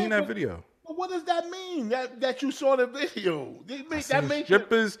 But what does that mean? That you saw the video? That makes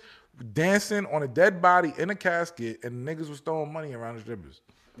strippers dancing on a dead body in a casket, and niggas was throwing money around the strippers.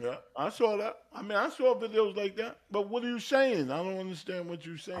 Yeah, I saw that. I mean, I saw videos like that. But what are you saying? I don't understand what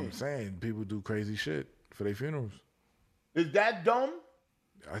you're saying. I'm saying people do crazy shit for their funerals. Is that dumb?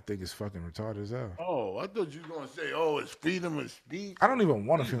 I think it's fucking retarded as hell. Oh, I thought you were going to say, it's freedom of speech. I don't even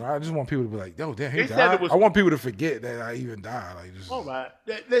want a funeral. I just want people to be like, yo, damn, he died. I want people to forget that I even died. Like, just... All right.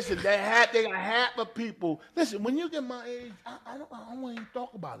 Listen, they got half of people. Listen, when you get my age, I don't want to even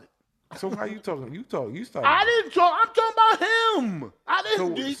talk about it. So how you talking? You started. I didn't talk. I'm talking about him. I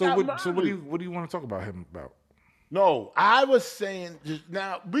didn't. So what do you want to talk about him about? No, I was saying just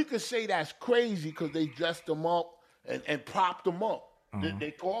now we could say that's crazy because they dressed him up and propped him up.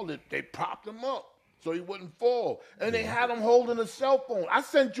 They called it. They propped him up so he wouldn't fall, and they had him holding a cell phone. I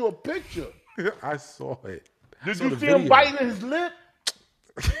sent you a picture. I saw it. Did you see him biting his lip?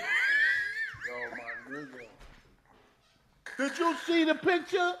 Did you see the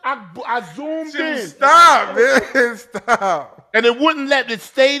picture? I zoomed in. Stop, man. Stop. And it wouldn't let it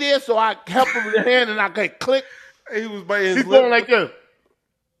stay there, so I helped him with the hand and I could click. He was biting his lip. He's going like this.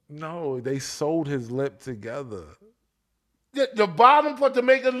 No, they sewed his lip together. The bottom part to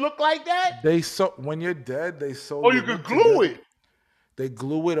make it look like that? When you're dead, they sew. Oh, you can glue it. They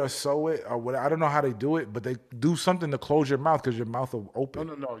glue it or sew it or whatever. I don't know how they do it, but they do something to close your mouth because your mouth will open.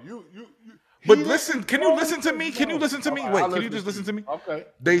 No. You But listen, can you listen to me? Can you listen to me? Wait, can you just listen to me? Okay.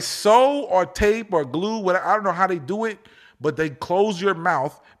 They sew or tape or glue, whatever. I don't know how they do it, but they close your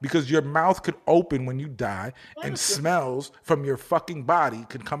mouth because your mouth could open when you die and smells from your fucking body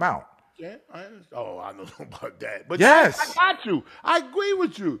could come out. Yeah, I understand. Oh, I know about that. But yes. I got you. I agree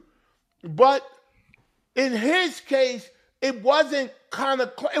with you. But in his case, it wasn't kind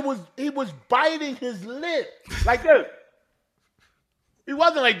of, he was biting his lip like this. He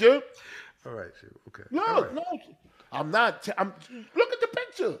wasn't like this. All right, okay. No, I'm not. Look at the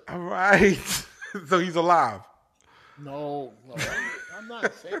picture. All right. So he's alive. No, I'm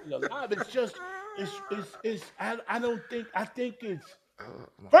not saying he's alive. It's just, I don't think. I think it's.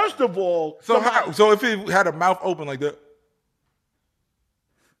 First of all, so if he had a mouth open like that,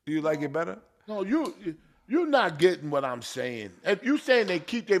 do you like it better? No, you're not getting what I'm saying. If you saying they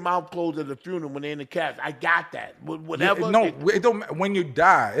keep their mouth closed at the funeral when they're in the casket, I got that. Whatever. Yeah, it don't. When you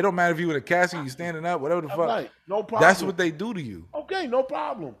die, it don't matter if you in a casket, you standing up, whatever the fuck. Right, no problem. That's what they do to you. Okay, no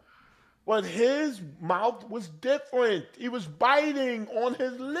problem. But his mouth was different. He was biting on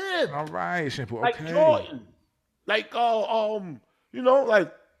his lip. All right, Shampoo. Okay. Like Jordan. Like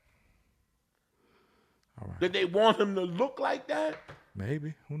like. All right. Did they want him to look like that?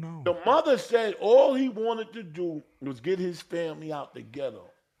 Maybe. Who knows? The mother said all he wanted to do was get his family out the ghetto.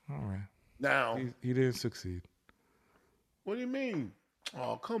 All right. Now he didn't succeed. What do you mean?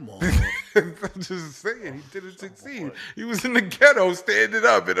 Oh, come on. I'm just saying he didn't succeed. He was in the ghetto standing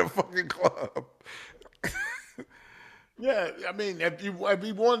up in a fucking club. Yeah, I mean, if he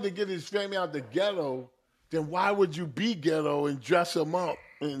wanted to get his family out the ghetto, then why would you be ghetto and dress him up?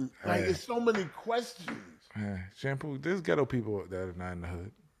 And there's so many questions. Shampoo, there's ghetto people that are not in the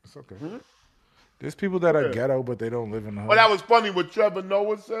hood. It's okay. Hmm? There's people that are ghetto, but they don't live in the hood. Well, that was funny what Trevor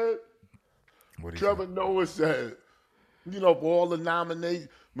Noah said. What Trevor Noah said, for all the nominations,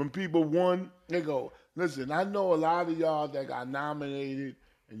 when people won, they go, listen, I know a lot of y'all that got nominated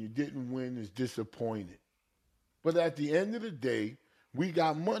and you didn't win is disappointed. But at the end of the day, we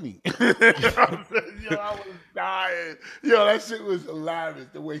got money. I was dying. That shit was hilarious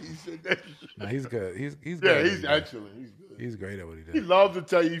the way he said that shit. Nah, he's good. He's good. Yeah, he's excellent. He's good. He's great at what he does. He loves to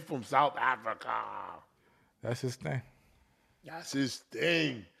tell you he's from South Africa. That's his thing. That's his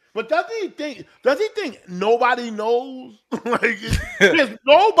thing. But does he think nobody knows? Like there's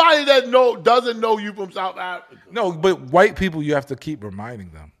nobody that doesn't know you from South Africa. No, but white people, you have to keep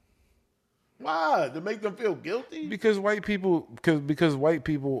reminding them. Why? To make them feel guilty? Because white people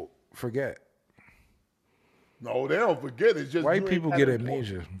forget. No, they don't forget. It's just White people get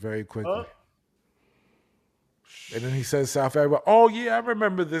amnesia very quickly. And then he says South Africa. Oh yeah, I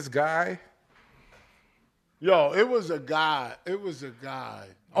remember this guy. Yo, it was a guy.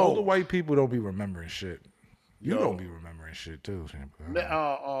 All the white people don't be remembering shit. You don't be remembering shit too.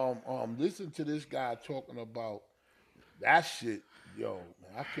 Listen to this guy talking about that shit. Yo,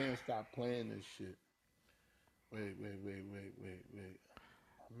 man, I can't stop playing this shit. Wait.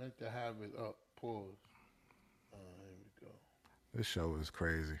 I meant to have it up. Pause. Here we go. This show is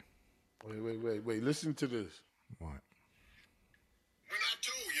crazy. Wait. Listen to this. What? When I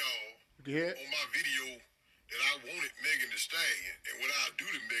told y'all Yeah. on my video that I wanted Megan Thee Stallion and what I'll do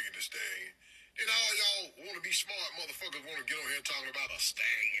to Megan Thee Stallion, then all y'all want to be smart motherfuckers want to get on here talking about a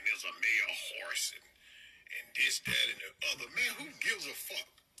stallion is a male horse and this, that, and the other. Man, who gives a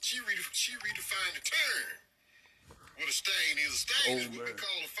fuck? She redefined the term. What a stallion is. A stallion is what we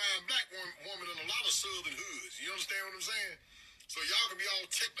call a fine black woman in a lot of southern hoods. You understand what I'm saying? So y'all can be all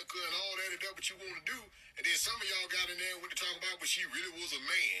technical and all that and that what you want to do. And then some of y'all got in there with to talk about, but she really was a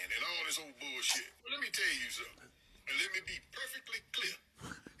man and all this old bullshit. Well, let me tell you something. And let me be perfectly clear.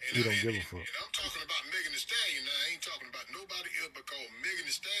 And You don't give a fuck. And I'm talking about Megan Thee Stallion now. I ain't talking about nobody else because Megan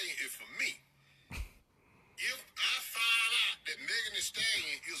Thee Stallion is for me. If I find out that Megan Thee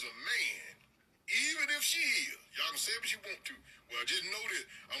Stallion is a man, even if she is, y'all can say what you want to. Well, just know this.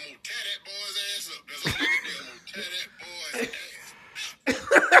 I'm going to tear that boy's ass up. That's all I'm going to do. I'm going to tear that boy's ass.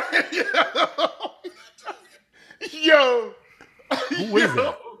 Yo.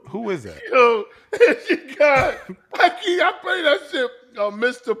 Who is that? Yo, God, I play that shit.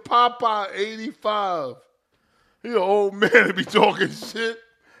 Mr. Popeye 85. He an old man to be talking shit.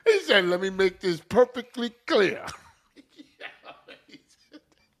 He said, "Let me make this perfectly clear."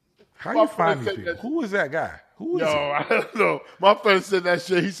 How you find these people? Who is that guy? Who is it? I don't know. My friend said that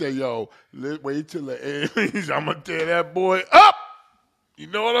shit. He said, "Yo, wait till the end. I'm gonna tear that boy up." You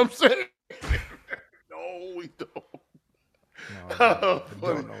know what I'm saying? No, we don't. No, I don't know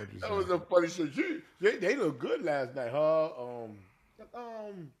what you're That saying. was a funny shit. They looked good last night, huh?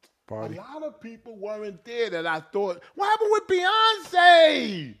 Party. A lot of people weren't there that I thought. What happened with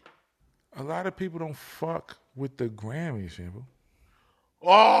Beyonce? A lot of people don't fuck with the Grammys, people.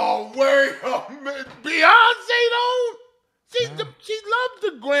 Oh wait a minute, Beyonce don't. She loves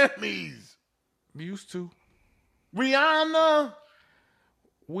the Grammys. We used to. Rihanna.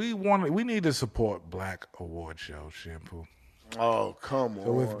 We need to support Black award shows, Shampoo. Oh come on.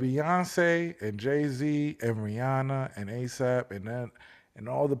 So with Beyonce and Jay-Z and Rihanna and ASAP and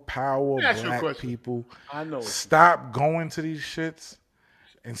all the power Ask you a Black question. people, I know. stop going to these shits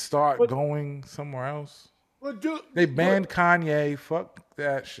and start going somewhere else. They banned Kanye. Fuck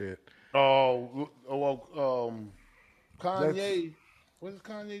that shit. Kanye. What is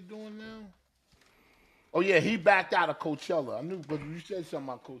Kanye doing now? Oh yeah, he backed out of Coachella. I knew, but you said something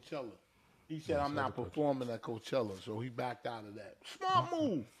about Coachella. He said I'm not performing at Coachella, so he backed out of that. Smart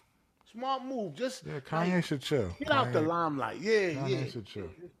move. Just Kanye should chill. get out the limelight. Yeah. Kanye should chill.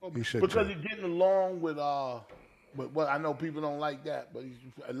 He should because chill. he's getting along with what I know people don't like that, but he's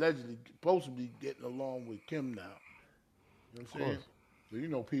allegedly supposed to be getting along with Kim now. You know what I'm saying? So you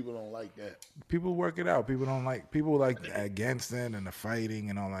know people don't like that. People work it out. People don't like against it and the fighting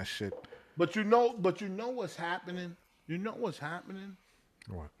and all that shit. But you know what's happening? You know what's happening?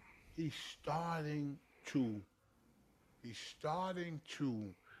 What? He's starting to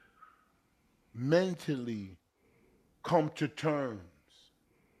mentally come to terms.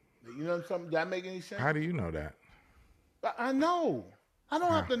 You know something? Does that make any sense? How do you know that? I know. I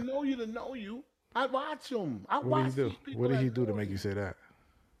don't have to know you to know you. I watch him. What did he do? What did he do to make you say that?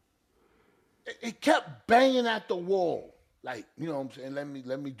 It kept banging at the wall. Like, you know what I'm saying?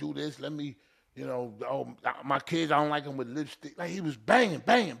 Let me do this. Let me, my kids, I don't like them with lipstick. Like, he was banging.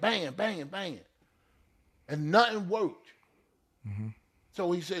 And nothing worked. Mm-hmm.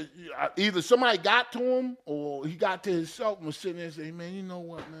 So he said, either somebody got to him or he got to himself and was sitting there and saying, man, you know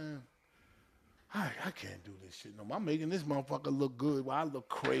what, man? I can't do this shit no more. I'm making this motherfucker look good while I look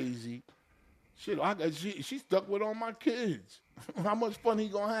crazy. Shit, she stuck with all my kids. How much fun he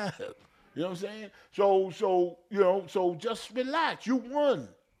gonna have? You know what I'm saying? So just relax. You won.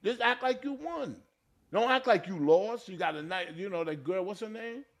 Just act like you won. Don't act like you lost. You got a night, that girl, what's her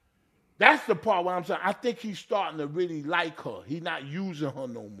name? That's the part where I'm saying, I think he's starting to really like her. He's not using her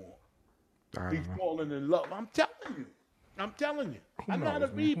no more. He's falling in love. I'm telling you. I'm telling you. Who I know how to knows,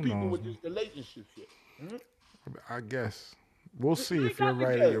 man? read Who people knows, with man? this relationship shit. I guess we'll see You if ain't you're got to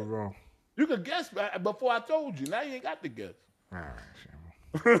right or guess. you're wrong. You could guess before I told you. Now you ain't got to guess. All right,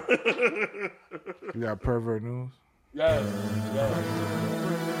 Shambo. You got pervert news? Yeah.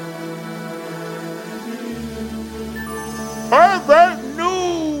 Pervert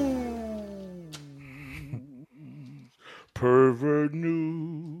news. Pervert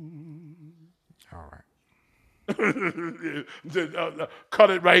news. All right. Cut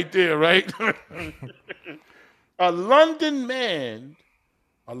it right there, right? A London man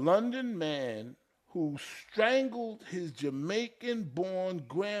who strangled his Jamaican-born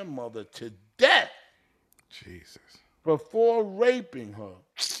grandmother to death Jesus. before raping her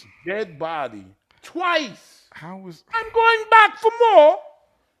dead body twice. How was? I'm going back for more.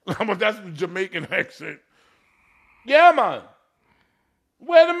 That's the Jamaican accent. Yeah, man.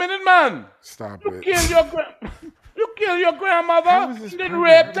 Wait a minute, man. Stop You it. killed your you killed your grandmother. How is this You didn't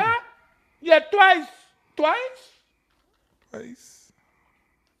pervert? rape her. Yeah, twice. Place?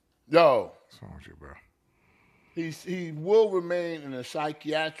 Yo, What's wrong with you, bro? he will remain in a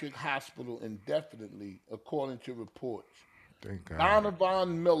psychiatric hospital indefinitely, according to reports. Thank God.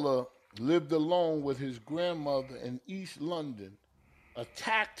 Donovan Miller lived alone with his grandmother in East London,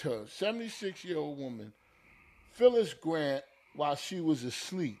 attacked her, 76-year-old woman, Phyllis Grant, while she was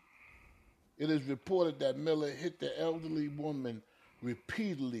asleep. It is reported that Miller hit the elderly woman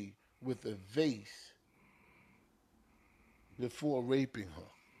repeatedly with a vase before raping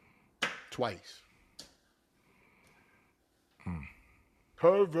her twice.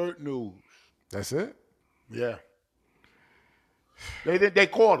 Pervert news. That's it? Yeah. They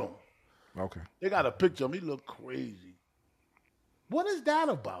caught him. Okay. They got a picture of him. He look crazy. What is that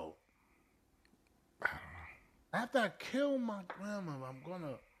about? I don't know. After I kill my grandmother, I'm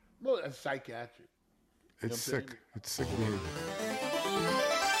gonna look. That's psychiatric. It's saying? sick. It's sick behavior.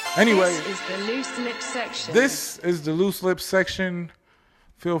 Anyway, This is the loose lip section. this is the loose lips section.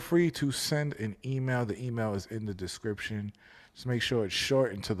 Feel free to send an email. The email is in the description. Just make sure it's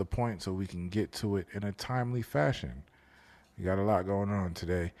short and to the point so we can get to it in a timely fashion. We got a lot going on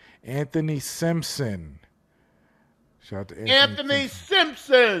today. Anthony Simpson. Shout out to Anthony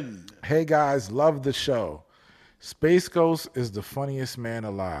Simpson. Hey guys, love the show. Space Ghost is the funniest man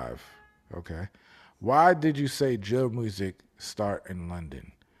alive. Okay. Why did you say drill music start in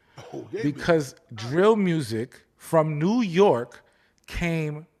London? Because drill music from New York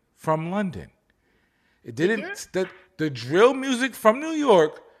came from London. It didn't. The drill music from New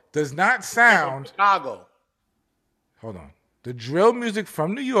York does not sound. Chicago. Hold on. The drill music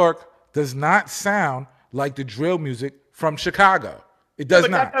from New York does not sound like the drill music from Chicago. It does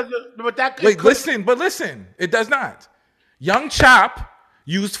not. Listen. It does not. Young Chop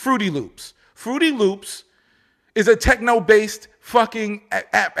used Fruity Loops. Fruity Loops is a techno-based fucking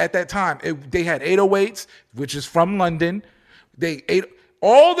app at that time. They had 808s, which is from London.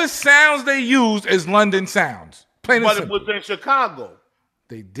 All the sounds they used is London sounds. Plain and simple. It was in Chicago.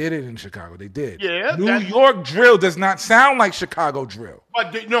 They did it in Chicago. They did. Yeah. New York drill does not sound like Chicago drill.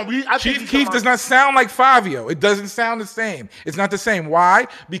 But Chief Keef does not sound like Fabio. It doesn't sound the same. It's not the same. Why?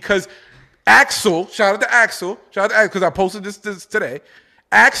 Because Axel, shout out to Axel, because I posted this today.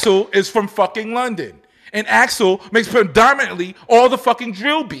 Axel is from fucking London. And Axel makes predominantly all the fucking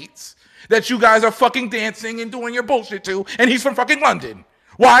drill beats that you guys are fucking dancing and doing your bullshit to. And he's from fucking London.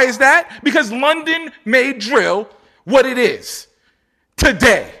 Why is that? Because London made drill what it is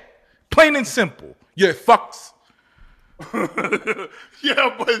today. Plain and simple. You fucks.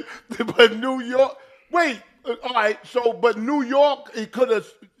 Yeah, but New York. Wait, all right. So, but New York, it could have.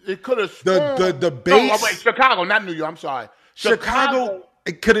 The base. No, wait, Chicago, not New York. I'm sorry. Chicago.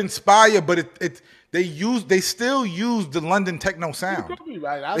 It could inspire, but they still used the London techno sound. You could be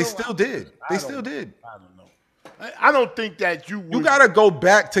right. They still did. I don't know. I don't think that you gotta go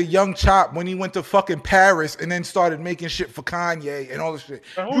back to Young Chop when he went to fucking Paris and then started making shit for Kanye and all this shit.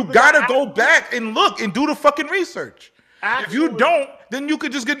 You gotta go back and look and do the fucking research. If you don't, then you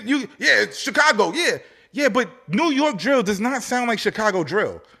could just get it's Chicago, yeah, but New York drill does not sound like Chicago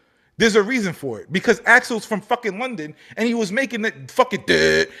drill. There's a reason for it. Because Axel's from fucking London and he was making that fucking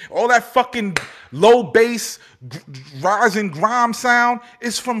all that fucking low bass rising grime sound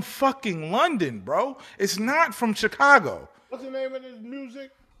is from fucking London, bro. It's not from Chicago. What's the name of this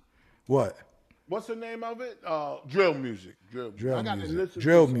music? What? What's the name of it? Drill music. Drill I gotta music. listen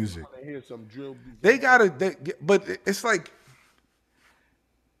Drill to music. I hear some drill music. They gotta, but it's like,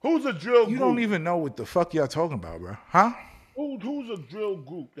 who's a drill you group? don't even know what the fuck y'all talking about, bro. Huh? Who's a drill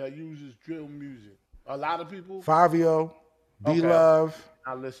group that uses drill music? A lot of people? Fabio, B-Love.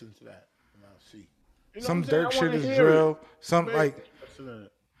 I'll listen to that and I'll see. You know Some what I'm saying? Dirk I wanna shit is hear drill. it. Some Very like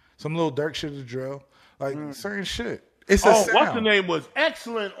excellent. some little Dirk shit is drill. Like certain shit. It's a Oh, sound. what's the name was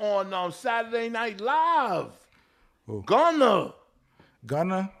excellent on Saturday Night Live. Who? Gunna.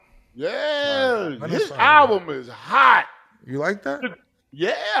 Gunna. Yeah, Gunna's his fine, album is hot. You like that?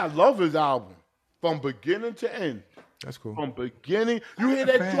 Yeah, I love his album from beginning to end. That's cool. From beginning, you hear a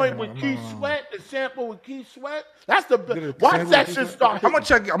that fan, joint no, with no, Keith no. Sweat, the sample with Keith Sweat. That's the Get it, best. Watch sample that with shit Keith start. I'm gonna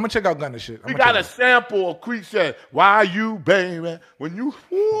check out Gunna shit. We got a sample of Keith said, "Why you, baby? When you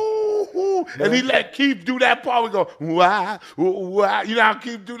ooh," and he let Keith do that part. We go, "Why, why?" You know how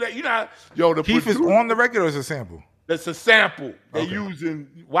Keith do that. You know, how, yo, the Keith is producer- on the record or is it a sample? That's a sample. They using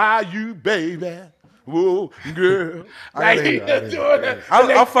 "Why you, baby." Whoa, girl. I gotta hear it.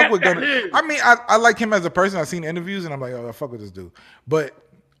 I'll fuck with Gunna. I mean, I like him as a person. I've seen interviews and I'm like, oh, I fuck with this dude. But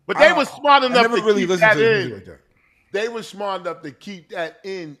they were smart I enough never to really keep listened that to his in. music like that. They were smart enough to keep that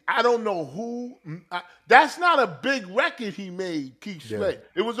in. I don't know who. That's not a big record he made, Keith Sweat.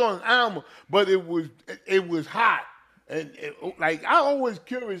 It was on an album, but it was hot. And like I always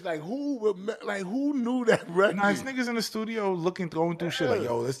curious, like who knew that record? Nah, it's niggas in the studio going through shit like,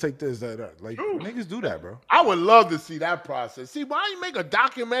 yo, let's take this, that. Like niggas do that, bro. I would love to see that process. See, why don't you make a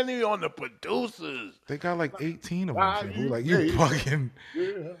documentary on the producers? They got like 18 of Why them. you- Like you yeah. fucking.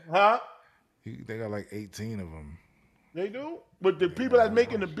 Huh? They got like 18 of them. They do? But the people that's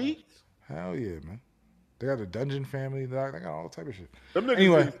making the beats? Hell yeah, man. They got the Dungeon Family. They got all type of shit. Them niggas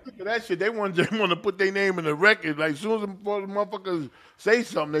Anyway. get sick of that shit. They want to put their name in the record. Like, as soon as the motherfuckers say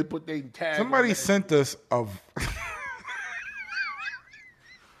something, they put their tag. Somebody on that. sent us a.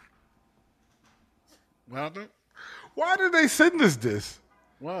 What happened? Why did they send us this?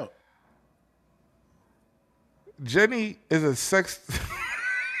 What? Jenny is a sex.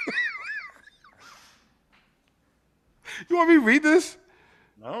 You want me to read this?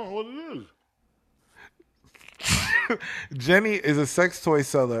 I don't know what it is. Jenny is a sex toy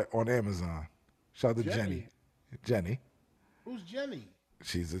seller on Amazon. Shout out to Jenny? Jenny. Who's Jenny?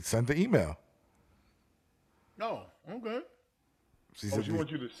 She's sent the email. No. Okay. She Oh, said, she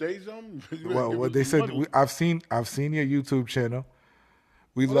wants you to say something? well, Give what us they some said, money. I've seen your YouTube channel.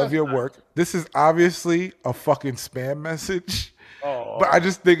 We love that's your nice. work. This is obviously a fucking spam message, Oh, but I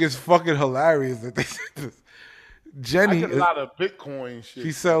just think it's fucking hilarious that they said this. I Jenny, get a lot of Bitcoin shit.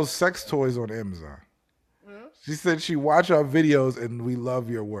 she sells sex toys on Amazon. She said she watch our videos and we love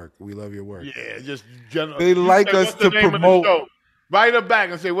your work. We love your work. Yeah, just general. They You like say, us "What's the to name of the promote- show?" Write her back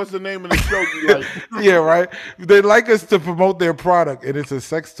and say, "What's the name of the show you like?" Yeah, right. They like us to promote their product, and it's a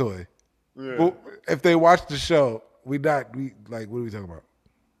sex toy. Yeah. Well, if they watch the show, we like. What are we talking about?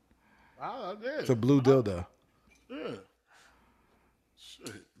 Yeah. It's a blue dildo. Yeah.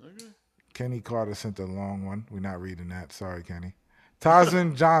 Shit, nigga. Kenny Carter sent a long one. We're not reading that. Sorry, Kenny.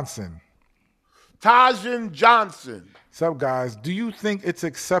 Tarzan Johnson. Tarzan Johnson. What's up, guys? Do you think it's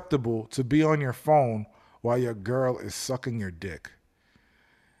acceptable to be on your phone while your girl is sucking your dick?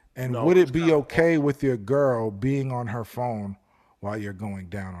 And No, would it it's be not. okay with your girl being on her phone while you're going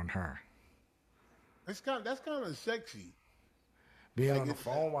down on her? That's kind of sexy. Being on the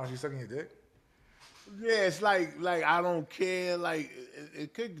phone while she's sucking your dick? Yeah, it's like I don't care. Like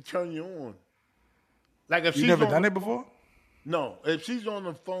it could turn you on. Like if You she's never on done the it before? No, if she's on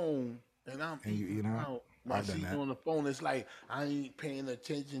the phone and I'm And you eating know, out while I've done she's that. on the phone, it's like I ain't paying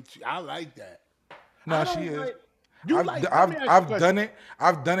attention to. I like that. No, I don't she is. like- You I've, like- let I've, me ask you a I've question. done it.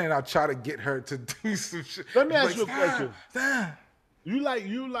 I've done it. And I try to get her to do some shit. Let me It's ask you a "Stop, question. stop." You like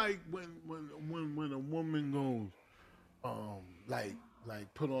when a woman goes, like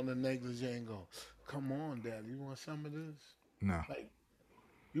put on the negligee and go, "Come on, Daddy, you want some of this?" No. Like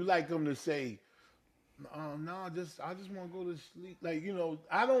you like them to say, "No, I just want to go to sleep." Like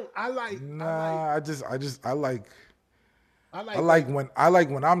I don't. I like. Nah, I like I when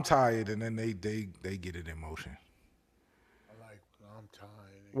when I'm tired and then they get it in motion. I'm tired.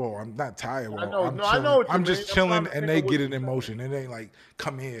 Well, I'm not tired. Well, know- I'm no, I chilling. know what you I'm mean. just I'm trying chilling to and think they of what get you're it in saying. motion. And they like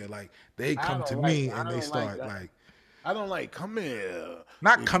come here. Like they come don't to like me that. I and they don't start like that. like I don't like come here.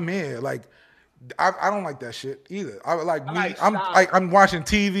 not come here. Like I don't like that shit either. I like me. like I'm stop. like I'm watching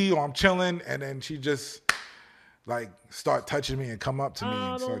TV or I'm chilling and then she just like start touching me and come up to me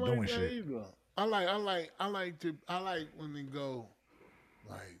I and don't start like doing that shit. either. I like when they go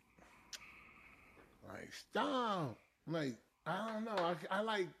like stop. Like I don't know. I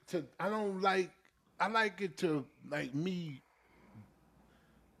like it to like me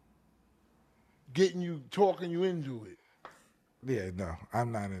getting you talking you into it. Yeah, no,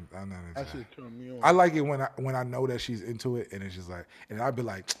 I'm not into That that. should turn me on. I like it when I know that she's into it and it's just like, and I'd be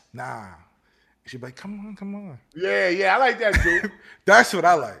like, nah. She'd be like, come on. Yeah, I like that too. That's what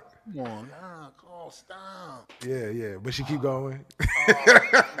I like. Come on, nah, stop. Yeah, but she keep going.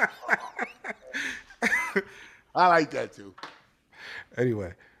 I like that too.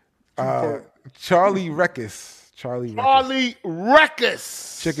 Anyway, Charlie Rekus. Charlie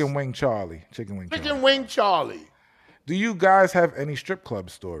Rekus. Chicken Wing Charlie. Do you guys have any strip club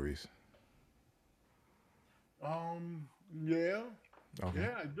stories? Yeah. Okay.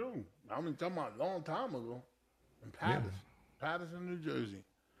 Yeah, I do. I'm talking about a long time ago in Patterson, New Jersey.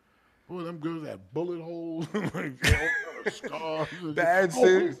 Boy, them girls had bullet holes, like, all kind of scars. Bad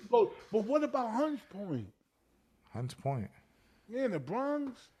serious. But what about Hunts Point? Hunts Point. Yeah, in the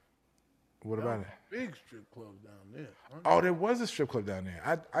Bronx. What about it? Big strip club down there. Oh, there was a strip club down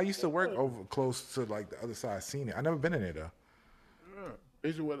there. I used to work over close to like the other side. I've seen it. I never been in there though. Yeah. They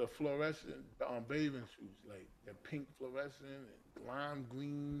used to wear the fluorescent bathing suits, like the pink fluorescent and lime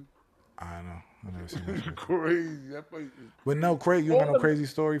green. I know. I never seen that. Crazy. That place is But no, crazy. You got no crazy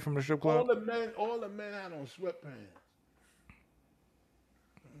story from the strip club? All the men had on sweatpants.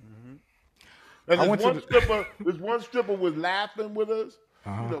 And this one stripper was laughing with us.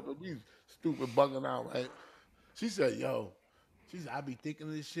 You know, 'cause we stupid bugging out, right? She said, I be thinking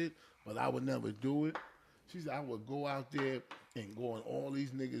of this shit, but I would never do it. She said, I would go out there and go in all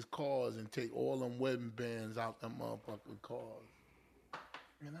these niggas' cars and take all them wedding bands out them motherfucking cars.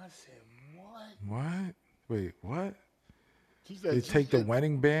 And I said, what? What? Wait, what? She said, They take the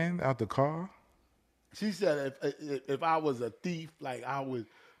wedding band out the car? She said if I was a thief, like I would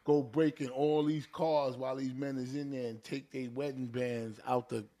go break in all these cars while these men is in there and take their wedding bands out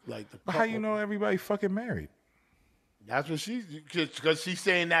the car. But how you know everybody fucking married? That's what because she's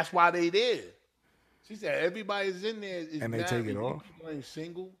saying that's why they there. She said everybody's in there is and they married. take it off? People ain't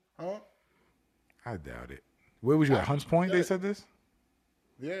single, huh? I doubt it. Where was you at? Hunts Point? They said this?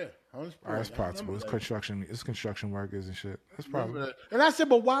 Yeah, Hunts Point. That's possible. It's construction workers and shit. That's probably. And I said,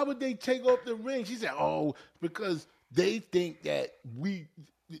 but why would they take off the ring? She said, because they think that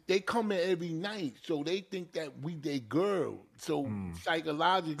they come in every night, so they think that we they girl. So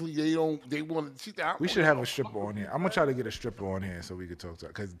psychologically, they want to. We should have a stripper on here. I'm gonna try to get a stripper on here so we could talk to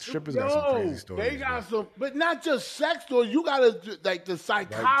her because strippers got some crazy stories. They got some, but not just sex stories. You gotta like the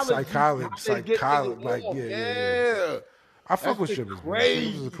psychology. Like yeah. I fuck with strippers.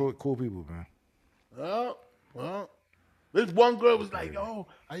 Crazy. Strippers are cool people, man. Well, this one girl was like,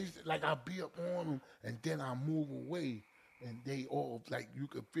 I used to I'll be up on them and then I move away. And they all you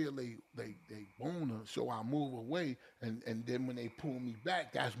could feel they boner, so I move away, and then when they pull me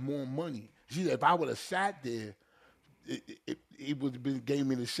back, that's more money. See, if I would have sat there, it would have been gave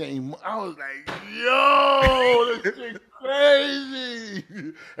me the same. I was like, yo, this shit crazy.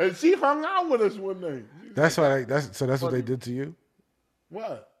 And she hung out with us one day. That's why. That's what they did to you.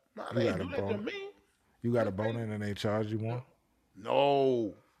 What? No, they didn't do that to me. You got a boner and they charged you more?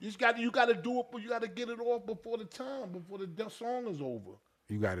 No. You got to do it, but you got to get it off before the song is over.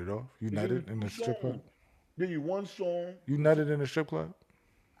 You got it off? You nutted in the strip club? Give you one song. You nutted in the strip club?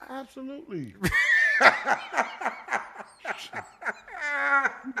 Absolutely.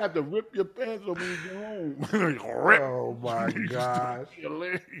 You got to rip your pants off when you get home. Oh my gosh.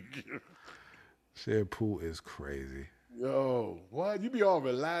 Shampoo is crazy. Yo, what? You be all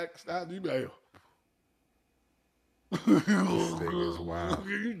relaxed. You be like, this thing is wild.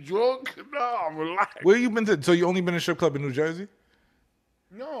 You drunk? No, I'm relaxed. Where you been to? So you only been in a strip club in New Jersey?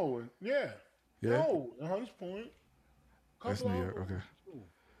 No, yeah. No, in Hunts Point. That's New York, okay.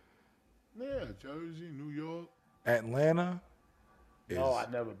 Yeah, Jersey, New York. Atlanta? No,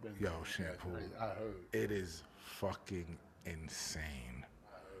 I've never been. Yo, Shampoo. I heard. It is fucking insane.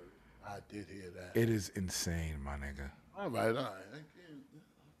 I did hear that. It is insane, my nigga. All right.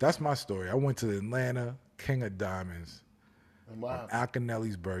 That's my story. I went to Atlanta, King of Diamonds, on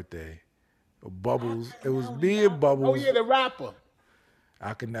Akinelli's birthday. Bubbles. It was me and Bubbles. Oh, yeah, the rapper.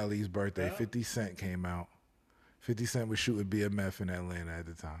 Akinelli's birthday. 50 Cent came out. 50 Cent was shooting BMF in Atlanta at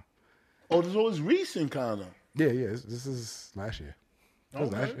the time. Oh, so it's recent, kind of. Yeah. This is last year. It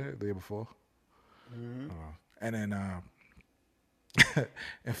was last year, the year before. Mm-hmm. And then,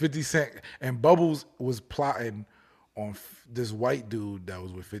 and 50 Cent, and Bubbles was plotting on this white dude that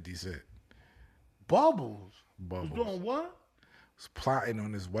was with 50 Cent. Bubbles? Was doing what? Was plotting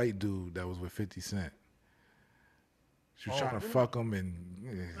on this white dude that was with 50 Cent. She was trying to fuck him and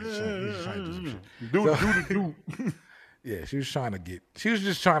he was trying to do some shit. Do. Yeah, she was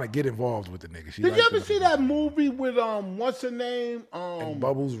just trying to get involved with the nigga. Did you ever see that movie with what's her name? And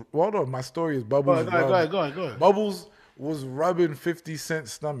Bubbles. Hold on, my story is Bubbles. Go ahead. Bubbles was rubbing 50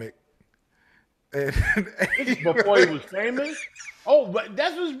 Cent's stomach. And before he was famous? Oh, but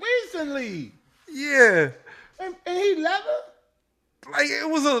that was recently. Yeah. And he left her? Like it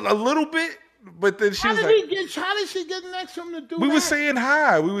was a little bit, but then she How was did like, how did she get next to him to do we that? was saying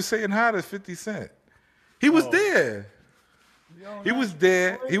hi. We was saying hi to 50 Cent. He was there. Yo, He was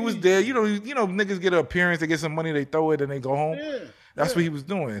there. He was there. You know, niggas get an appearance, they get some money, they throw it, and they go home. Yeah, That's what he was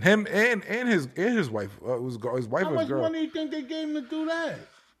doing. Him and his wife. His wife How was much girl. money do you think they gave him to do that?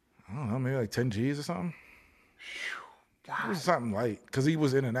 I don't know, maybe like 10 G's or something. It was something light because he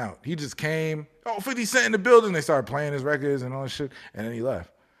was in and out. He just came. 50 Cent in the building. They started playing his records and all that shit, and then he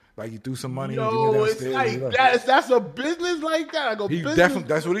left. Like he threw some money. Yo, it's like that's a business like that. I go. He business. definitely.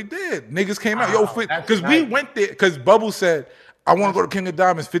 That's what he did. Niggas came out. Wow, Because we went there. Because Bubble said, "I want to go to King of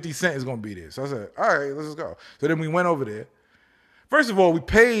Diamonds. 50 Cent is gonna be there." So I said, "All right, let's just go." So then we went over there. First of all, we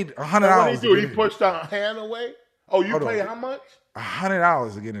paid $100. What did he do? He pushed our hand away. Oh, you paid how much?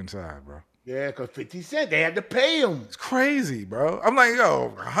 $100 to get inside, bro. Yeah, because 50 Cent, they had to pay him. It's crazy, bro. I'm like,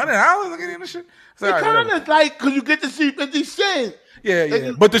 yo, $100 to get in this shit? It's kind of like, because you get to see 50 Cent.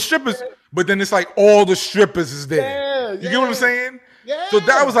 Yeah. But the strippers, but then it's like all the strippers is there. Yeah, you get what I'm saying? Yeah. So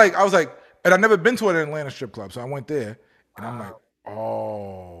that was like, I was like, and I've never been to an Atlanta strip club. So I went there and I'm like,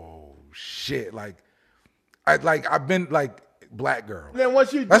 oh, shit. I've been like black girls. Then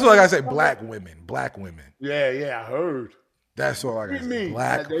what you That's what I gotta say, black women. Yeah, I heard. That's all I gotta say.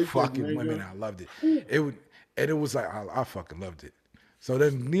 Black they fucking said, women. I loved it. It was like I fucking loved it. So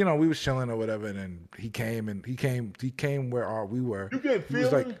then we was chilling or whatever, and then he came where we were. You get He was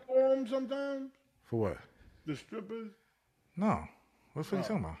feelings for him sometimes? For what? The strippers? No. What the fuck you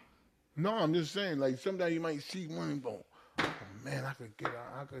talking about? No, I'm just saying, like sometimes you might see one and go, oh man, I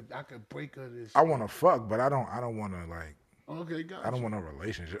could break her this. I want to fuck, but I don't want to like. Okay, gotcha. I don't want a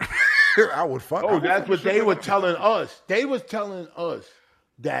relationship. I would fuck. Oh, that's what they were telling us. They was telling us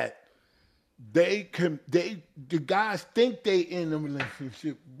that the guys think they in a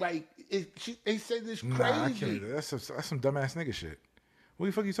relationship. Like they said it's crazy. Nah, I can't. That's some dumbass nigga shit. What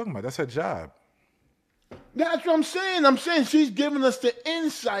the fuck you talking about? That's her job. That's what I'm saying. I'm saying she's giving us the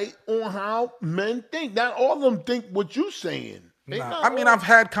insight on how men think. Not all of them think what you're saying. Nah, I mean, I've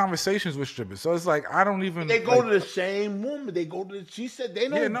had conversations with strippers, so it's like I don't even. They go to the same woman. They go to. She said they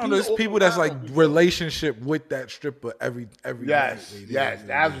don't. Yeah, no, there's people that's like relationship with that stripper every Yes, night. yes,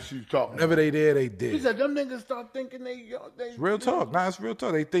 that's what she's talking. Whenever they there, they did. She said them niggas start thinking they. It's real talk. Nah, it's real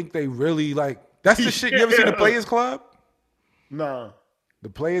talk. They think they really like. That's the shit. You ever seen the Players Club? Nah. The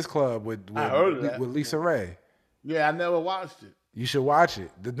Players Club with Lisa Ray. Yeah, I never watched it. You should watch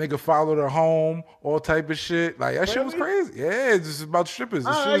it. The nigga followed her home, all type of shit. Like that shit was crazy. Yeah, it's just about strippers.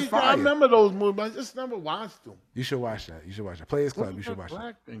 This shit was fire. I remember those movies, but I just never watched them. You should watch that. Players Club. You should watch that.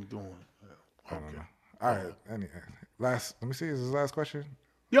 Black thing doing. I don't know. All right. Let me see. Is this the last question?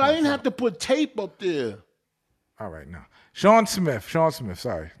 Yo, I didn't have to put tape up there. All right, now. Sean Smith.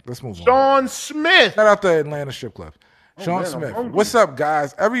 Sorry. Let's move on. Sean Smith. Shout out to Atlanta strip club. Sean man, Smith. What's up,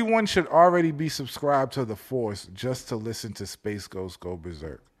 guys? Everyone should already be subscribed to The Force just to listen to Space Ghost go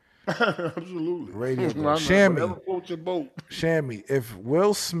berserk. Absolutely. Radio. Shammy, if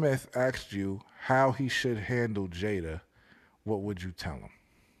Will Smith asked you how he should handle Jada, what would you tell him?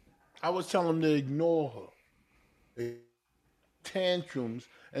 I was telling him to ignore her. Tantrums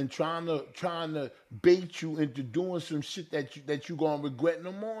and trying to bait you into doing some shit that you gonna regret in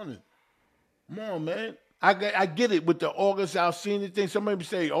the morning. Come on, man. I get it with the August Alsina thing. Somebody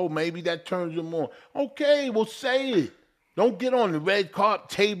say, oh, maybe that turns him on. Okay, well, say it. Don't get on the red carpet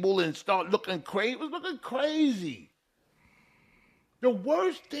table and start looking crazy. It was looking crazy. The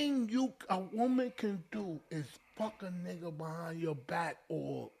worst thing a woman can do is fuck a nigga behind your back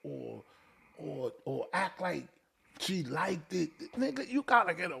or act like she liked it. Nigga, you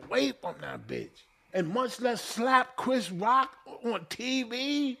gotta get away from that bitch. And much less slap Chris Rock on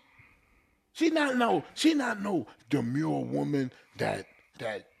TV. She not no demure woman that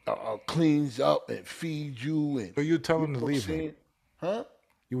cleans up and feeds you and. So you tell him to leave her? Huh?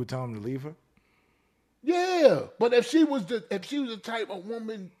 You would tell him to leave her? Yeah, but if she was the type of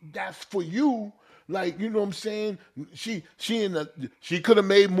woman that's for you, like you know what I'm saying, she could have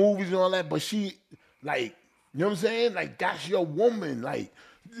made movies and all that, but she like you know what I'm saying, like that's your woman, like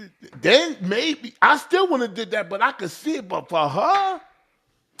then maybe I still wouldn't have did that, but I could see it, but for her.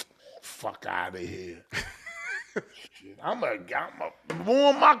 Fuck out of here. Shit, I'm a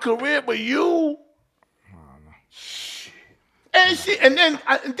ruin my career with you. Shit. And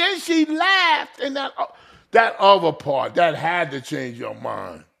then she laughed, and that other part that had to change your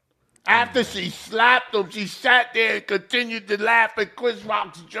mind. After she slapped him, she sat there and continued to laugh at Chris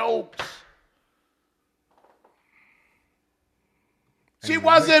Rock's jokes. She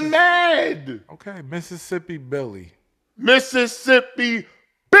wasn't mad. Okay, Mississippi Billy. Mississippi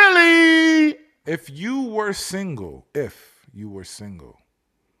Billy! If you were single, you were single,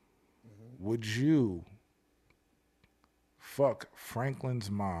 would you fuck Franklin's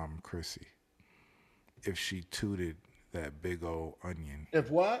mom, Chrissy, if she tooted that big old onion? If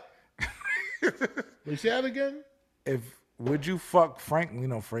what? You say that again? Would you fuck Franklin? You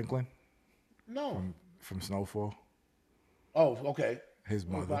know Franklin No. from Snowfall? Oh, okay. His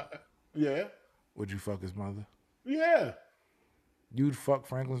mother. Yeah. Would you fuck his mother? Yeah. You'd fuck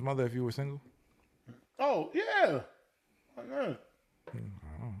Franklin's mother if you were single? Oh, yeah. Why not?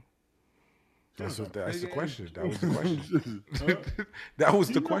 That's the question. That was the question. That was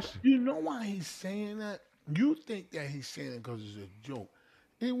the question. You know why he's saying that? You think that he's saying it because it's a joke.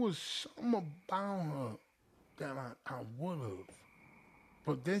 It was something about her that I would have.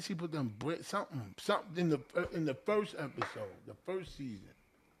 But then she put them something in the first episode, the first season.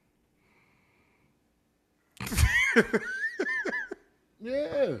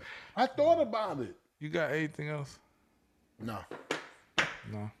 Yeah, I thought about it. You got anything else? No.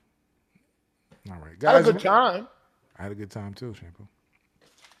 All right, I had guys. a good time. I had a good time too, Shampoo.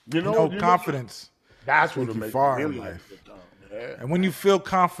 You know, confidence. That's what take it you makes far me in really life. like a good time. Yeah. And when you feel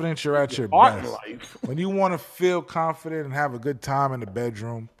confident, you're at your Art in best. life. When you want to feel confident and have a good time in the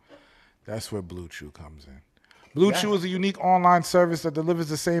bedroom, that's where Blue Chew comes in. Blue Chew is a unique online service that delivers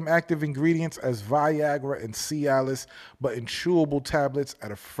the same active ingredients as Viagra and Cialis, but in chewable tablets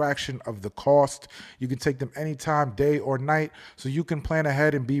at a fraction of the cost. You can take them anytime, day or night, so you can plan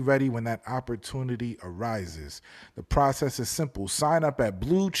ahead and be ready when that opportunity arises. The process is simple. Sign up at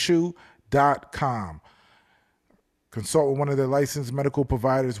BlueChew.com. Consult with one of their licensed medical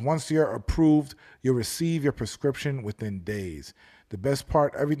providers. Once you're approved, you'll receive your prescription within days. The best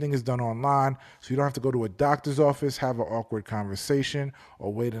part, everything is done online, so you don't have to go to a doctor's office, have an awkward conversation,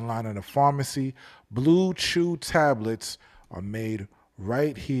 or wait in line at a pharmacy. Blue Chew tablets are made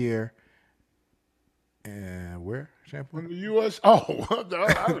right here. And where, Shampoo? In the U.S. Oh,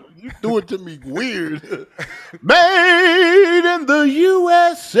 you do it to me weird. Made in the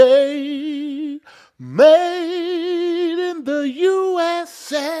USA. Made in the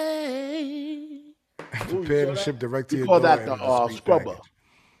USA. Prepared and shipped direct to your call door. that the in a discreet scrubber.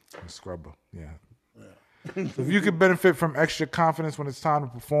 package. A scrubber, yeah. So if you can benefit from extra confidence when it's time to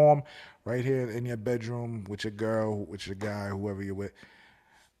perform right here in your bedroom with your girl, with your guy, whoever you're with,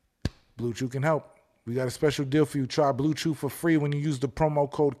 Blue Chew can help. We got a special deal for you. Try Blue Chew for free when you use the promo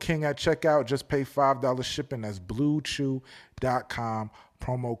code KING at checkout. Just pay $5 shipping. That's BlueChew.com,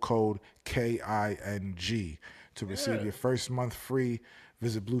 promo code KING to receive your first month free.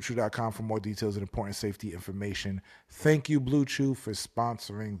 Visit BlueChew.com for more details and important safety information. Thank you, Blue Chew, for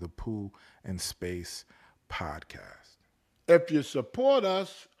sponsoring the Pooh and Space podcast. If you support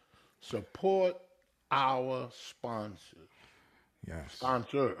us, support our sponsor. Yes.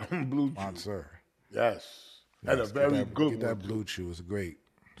 Sponsor. Blue Chew. Sponsor. Yes. And a very good Get that one. Blue Chew. It's great.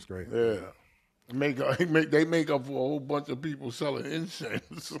 It's great. Yeah. They make up for a whole bunch of people selling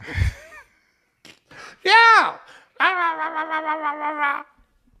incense. Yeah.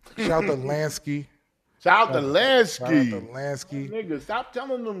 Shout out to Lansky. Shout out to Lansky. Shout out to Lansky. Nigga, stop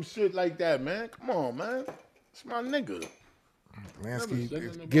telling them shit like that, man. Come on, man. It's my nigga.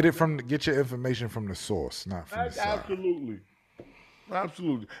 Lansky, get your information from the source, not from the side. Absolutely.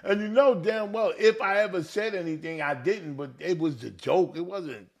 Absolutely. And you know damn well, if I ever said anything, I didn't, but it was a joke. It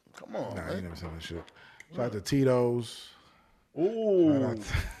wasn't. Come on, Nah, man. you never said that shit. Shout out to Tito's. Ooh.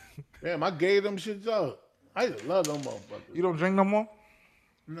 Damn, I gave them shits up. I just love them motherfuckers. You don't drink no more?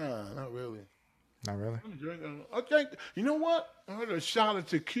 Nah, not really. Not really. I'm drinking. I think, you know what? I heard a shot of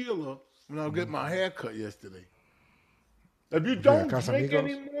tequila when I was getting my hair cut yesterday. If you don't drink Casamigos?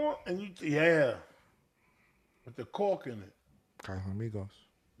 anymore, and yeah, with the cork in it. Casamigos.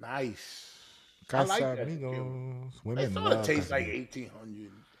 Nice. I like that tequila. Casamigos. It Women sort love of tastes like Casamigos.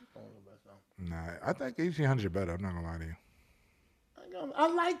 1800. Nah, I think 1800 better. I'm not gonna lie to you. I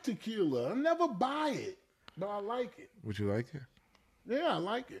like tequila. I never buy it, but I like it. Would you like it? Yeah, I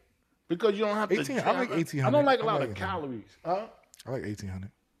like it because you don't have to. 18 I like 1800. I don't like a I lot like of 1800. calories. Huh? I like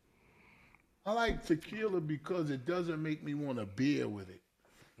 1800. I like tequila because it doesn't make me want a beer with it.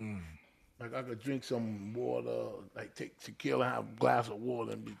 Like I could drink some water, like take tequila, have a glass of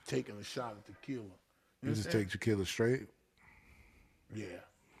water, and be taking a shot of tequila. You just take tequila straight? Yeah.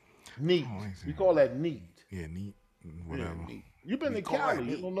 Neat. Oh, I see. We call that neat. Yeah, neat. Whatever. Yeah, neat. You been to call that Cali?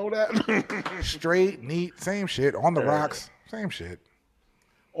 You neat. don't know that? Straight, neat, same shit. On the rocks, same shit.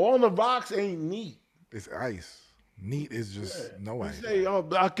 On the rocks ain't neat. It's ice. Neat is just no You ice. say,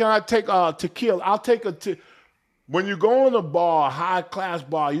 can I take tequila? I'll take when you go in a bar, a high class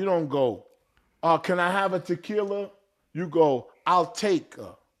bar, you don't go, can I have a tequila? You go, I'll take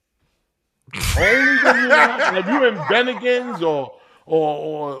a. Only when you're in the high. If you in Bennigan's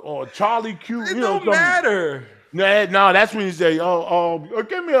or Charlie Q, It don't matter. No, that's when you say,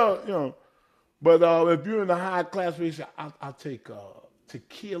 give me a. But if you're in the high class, you say, I'll take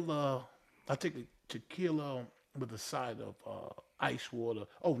tequila. I'll take a tequila with a side of ice water.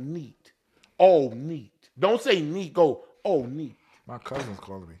 Oh, neat. Oh, neat. Don't say neat. Go, oh, neat. My cousin's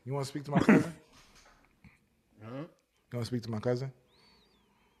calling me. You want to speak to my cousin? Huh? You want to speak to my cousin?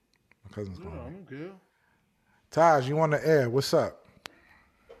 My cousin's calling me. I don't care. Taj, you on the air. What's up?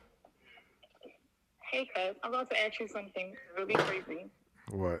 Hey, cuz, I'm about to ask you something really crazy.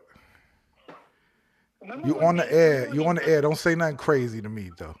 What? Remember You when on the air. You on the air. Don't say nothing crazy to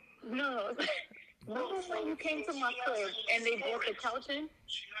me, though. No. Remember when you came to my crib and they brought the couch in?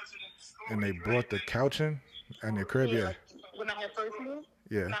 And they brought the couch in and their crib, yeah. When I had first moved?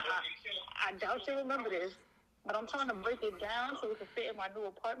 Yeah. Now, I doubt you remember this, but I'm trying to break it down so it can fit in my new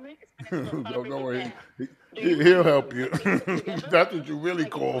apartment. Don't worry. He'll help you. That's what you really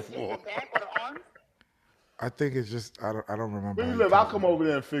call for. The back or the arms? I think it's just, I don't remember. Where you live? I'll come over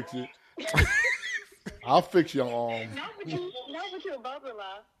there and fix it. I'll fix your arm. Not with you about to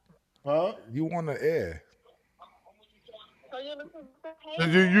lie. Huh? You on the air. So you're looking for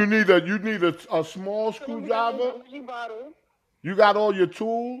You need a small screwdriver. You got all your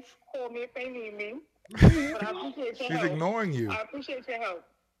tools. Call me if they need me. But I appreciate your She's help. ignoring you. I appreciate your help.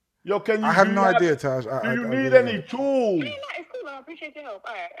 Yo, can you? I have no idea, Taj. Do you need any tools? It's cool. I appreciate your help.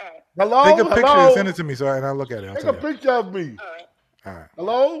 All right. Hello. Take a picture Hello? and send it to me and I'll look at it. I'll Take tell a you. picture of me. All right.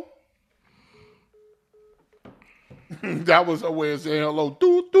 Hello. That was her way of saying hello.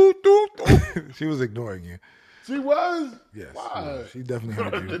 Doot, doot, doot, doot. She was ignoring you. She was? Yes. Why? She definitely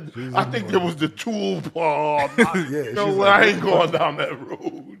heard you. I think it was the tool part. Yeah, No, she's I like, ain't going down that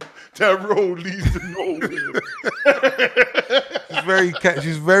road. That road leads to nowhere.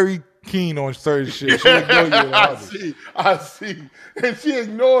 She's very keen on certain shit. She ignore you a lot. I see. And she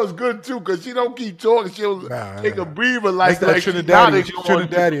ignores good too, because she don't keep talking. She'll take a breather like that Trinidadian. She's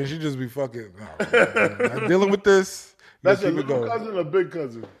Trinidadian. She just be fucking not dealing with this. That's a little cousin or big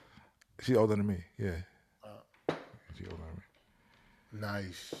cousin? She older than me. Yeah. She older than me.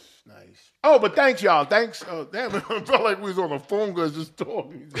 Nice. Oh, but thanks, y'all. Thanks. Damn, it felt like we was on a phone call just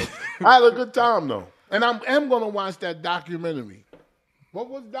talking. I had a good time, though. And I am going to watch that documentary. What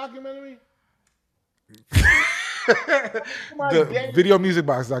was the documentary? The Video Music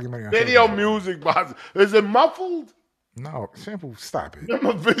Box documentary. Video Music Box. Is it muffled? No, Shampoo, stop it. I'm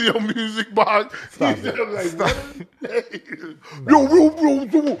a Video Music Box. Stop He said, it. like, Stop.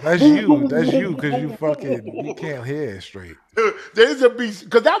 That's That's you, because you can't hear it straight. There's a beat,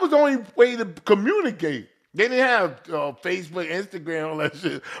 because that was the only way to communicate. They didn't have Facebook, Instagram, all that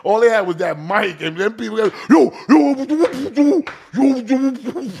shit. All they had was that mic, and then people go, yo.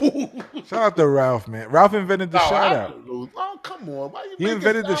 Shout out to Ralph, man. Ralph invented the shout out. Oh, come on. Why you He make it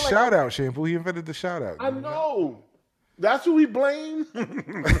invented the sound shout out, Shampoo. He invented the shout out. I know. That's who we blame. You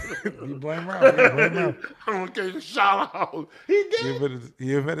blame Ralph. You blame Ralph. Okay, shout out. He did.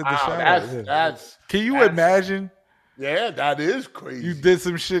 He invented the shout out. Yeah. That's. Can you imagine? Yeah, that is crazy. You did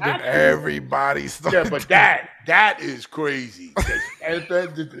some shit and everybody started. Yeah, but that is crazy.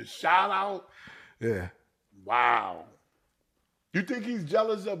 Did the shout out. Yeah. Wow. You think he's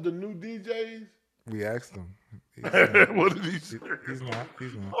jealous of the new DJs? We asked him. What did he say? He's not.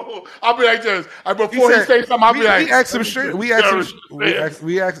 Oh, I'll be like this. Before he say something, I'll be like. We asked him straight. We asked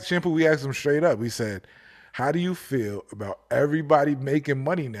Shampoo. We asked him straight up. We said, "How do you feel about everybody making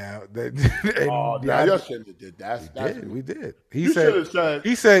money now?" Y'all shouldn't have did that. We did. He said.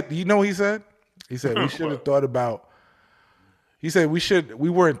 He said. You know what he said? He said we should have thought about. He said we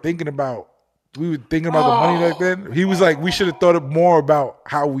weren't thinking about. We were thinking about the money back then. He was like, we should have thought more about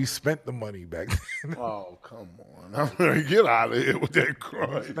how we spent the money back then. Oh, come on. I'm going to get out of here with that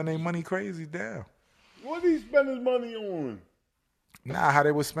crime. Spending money crazy down. What did he spend his money on? Nah, how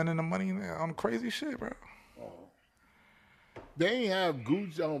they was spending the money on crazy shit, bro. They ain't have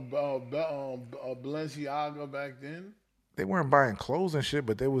Gucci on Balenciaga back then. They weren't buying clothes and shit,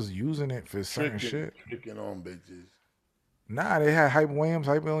 but they was using it for certain shit. Tricking on bitches. Nah, they had Hype Williams.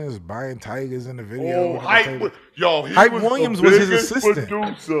 Hype Williams buying tigers in the video. Oh, Hype Williams was his assistant.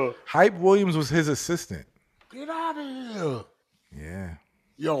 Producer. Hype Williams was his assistant. Get out of here. Yeah.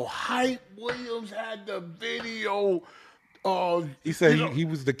 Yo, Hype Williams had the video. He said he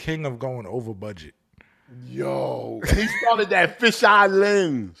was the king of going over budget. Yo, he started that fisheye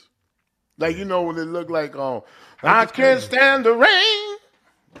lens. Like, you know, when it looked like, I can't stand the rain.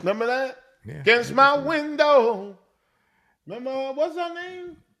 Remember that? Yeah. Against my window. Remember, what's her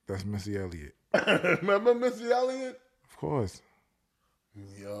name? That's Missy Elliott. Remember Missy Elliott? Of course.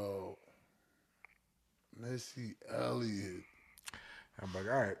 Yo. Missy Elliott. I'm like,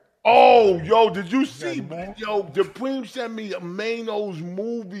 all right. Oh, yo, did you see? Yo, Supreme sent me a Mano's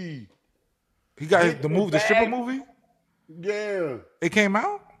movie. He got the stripper movie? Yeah. It came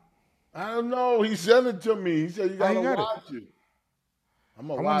out? I don't know. He sent it to me. He said you gotta watch it. I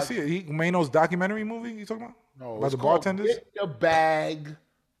want to see it. Mano's documentary movie you talking about? No. About the bartenders? Get the Bag.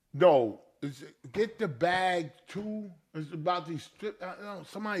 No. Get the Bag 2. It's about these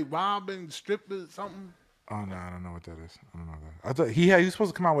somebody robbing strippers, something. Oh no, I don't know what that is. I don't know that. I thought he was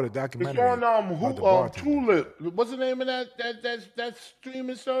supposed to come out with a documentary. It's on Tulip. What's the name of that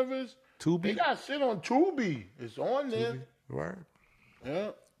streaming service? Tubi. They got shit on Tubi. It's on there. Tubi? Right.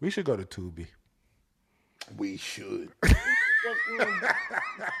 Yeah. We should go to Tubi. We should. I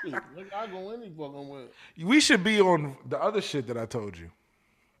go any fucking way. We should be on the other shit that I told you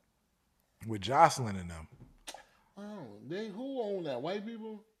with Jocelyn and them. Oh, who own that? White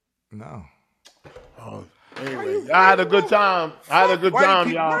people? No. Oh, anyway, I had a good time. Y'all. Why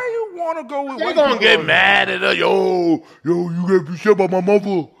you want to go with They white gonna people? get mad at us. Yo, you gotta be shit about my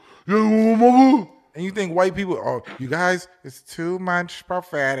mother. Yo, my mother. And you think white people, you guys, it's too much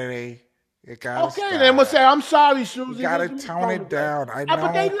profanity. You gotta stop. They must say, I'm sorry, Susie. You gotta tone it down. I know.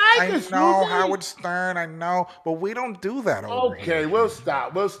 But they like I us, know Susie. Howard Stern. I know, but we don't do that over here. Okay, we'll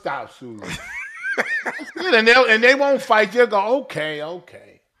stop. Susie. and they won't fight. They'll go, okay.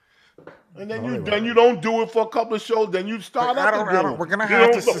 And then you don't do it for a couple of shows. Then you start up again. We're gonna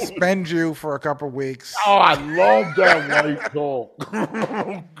have to suspend you for a couple of weeks. Oh, I love that white talk.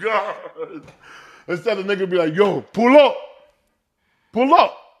 Oh God! Instead of nigga be like, yo, pull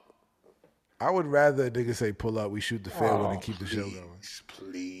up. I would rather a nigga say pull up. We shoot the fair one and keep the show going.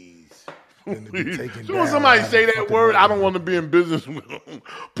 Please. As soon as somebody say that word, I don't want to be in business with them.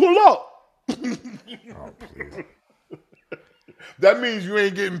 Pull up. Oh, please. That means you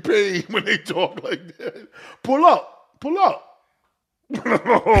ain't getting paid when they talk like that. Pull up. Oh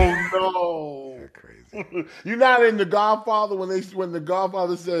no. You're crazy. You're not in The Godfather when the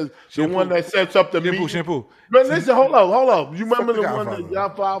Godfather says the one that sets up the meeting. Shampoo. But listen, hold up. You remember the one Godfather. that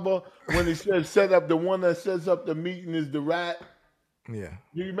Godfather when he said set up the one that sets up the meeting is the rat? Yeah.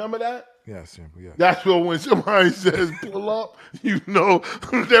 You remember that? Yes, Shampoo. Yeah. That's when somebody says pull up,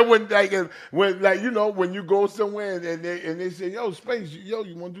 that when you go somewhere and they say, yo, Space,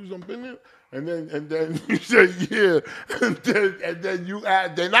 you want to do some business? And then you say, yeah. And then you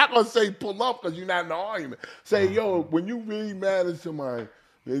add, they're not going to say pull up because you're not in the argument. Say, yo, when you really mad at somebody,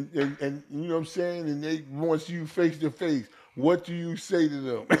 and you know what I'm saying, and they want you face to face, what do you say to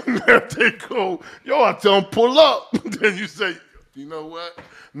them? And if they go, yo, I tell them pull up. Then you say, you know what?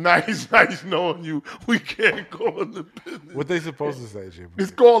 Nice knowing you. We can't go in the business. What they supposed to say, Jim?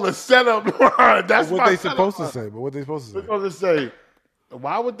 It's called a setup line. That's what they supposed to say. But what they supposed to say? They're supposed to say,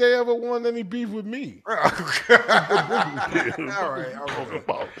 why would they ever want any beef with me? All right.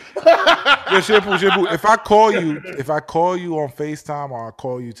 Yo, Shampoo. If I call you on FaceTime or I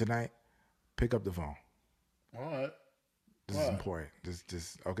call you tonight, pick up the phone. All right. This is important.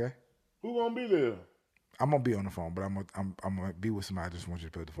 Just okay. Who gonna be there? I'm gonna be on the phone, but I'm gonna be with somebody. I just want you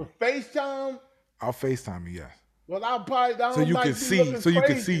to pick up the phone. For FaceTime? I'll FaceTime you, yes. Well, I'll probably so you can see. So you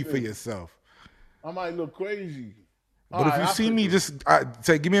can see for yourself. I might look crazy. But if you see me, just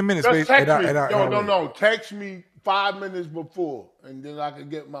say, give me a minute, Just Space. text me. No. Text me 5 minutes before, and then I can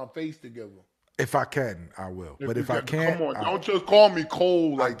get my face together. If I can, I will. But if I can't, come on, don't just call me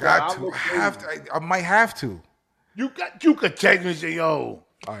cold like that. I might have to. You could text me and say, yo.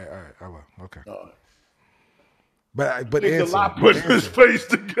 All right, I will. Okay. All right. But it's answer. A lot putting his face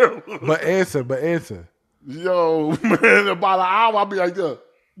together. But answer. Yo, man, about an hour, I'll be like this.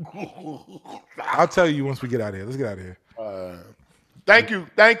 I'll tell you once we get out of here. Let's get out of here. Thank you.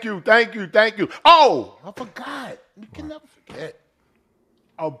 Oh, I forgot. You can never forget.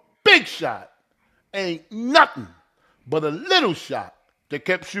 A big shot ain't nothing but a little shot that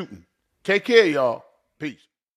kept shooting. Take care, y'all. Peace.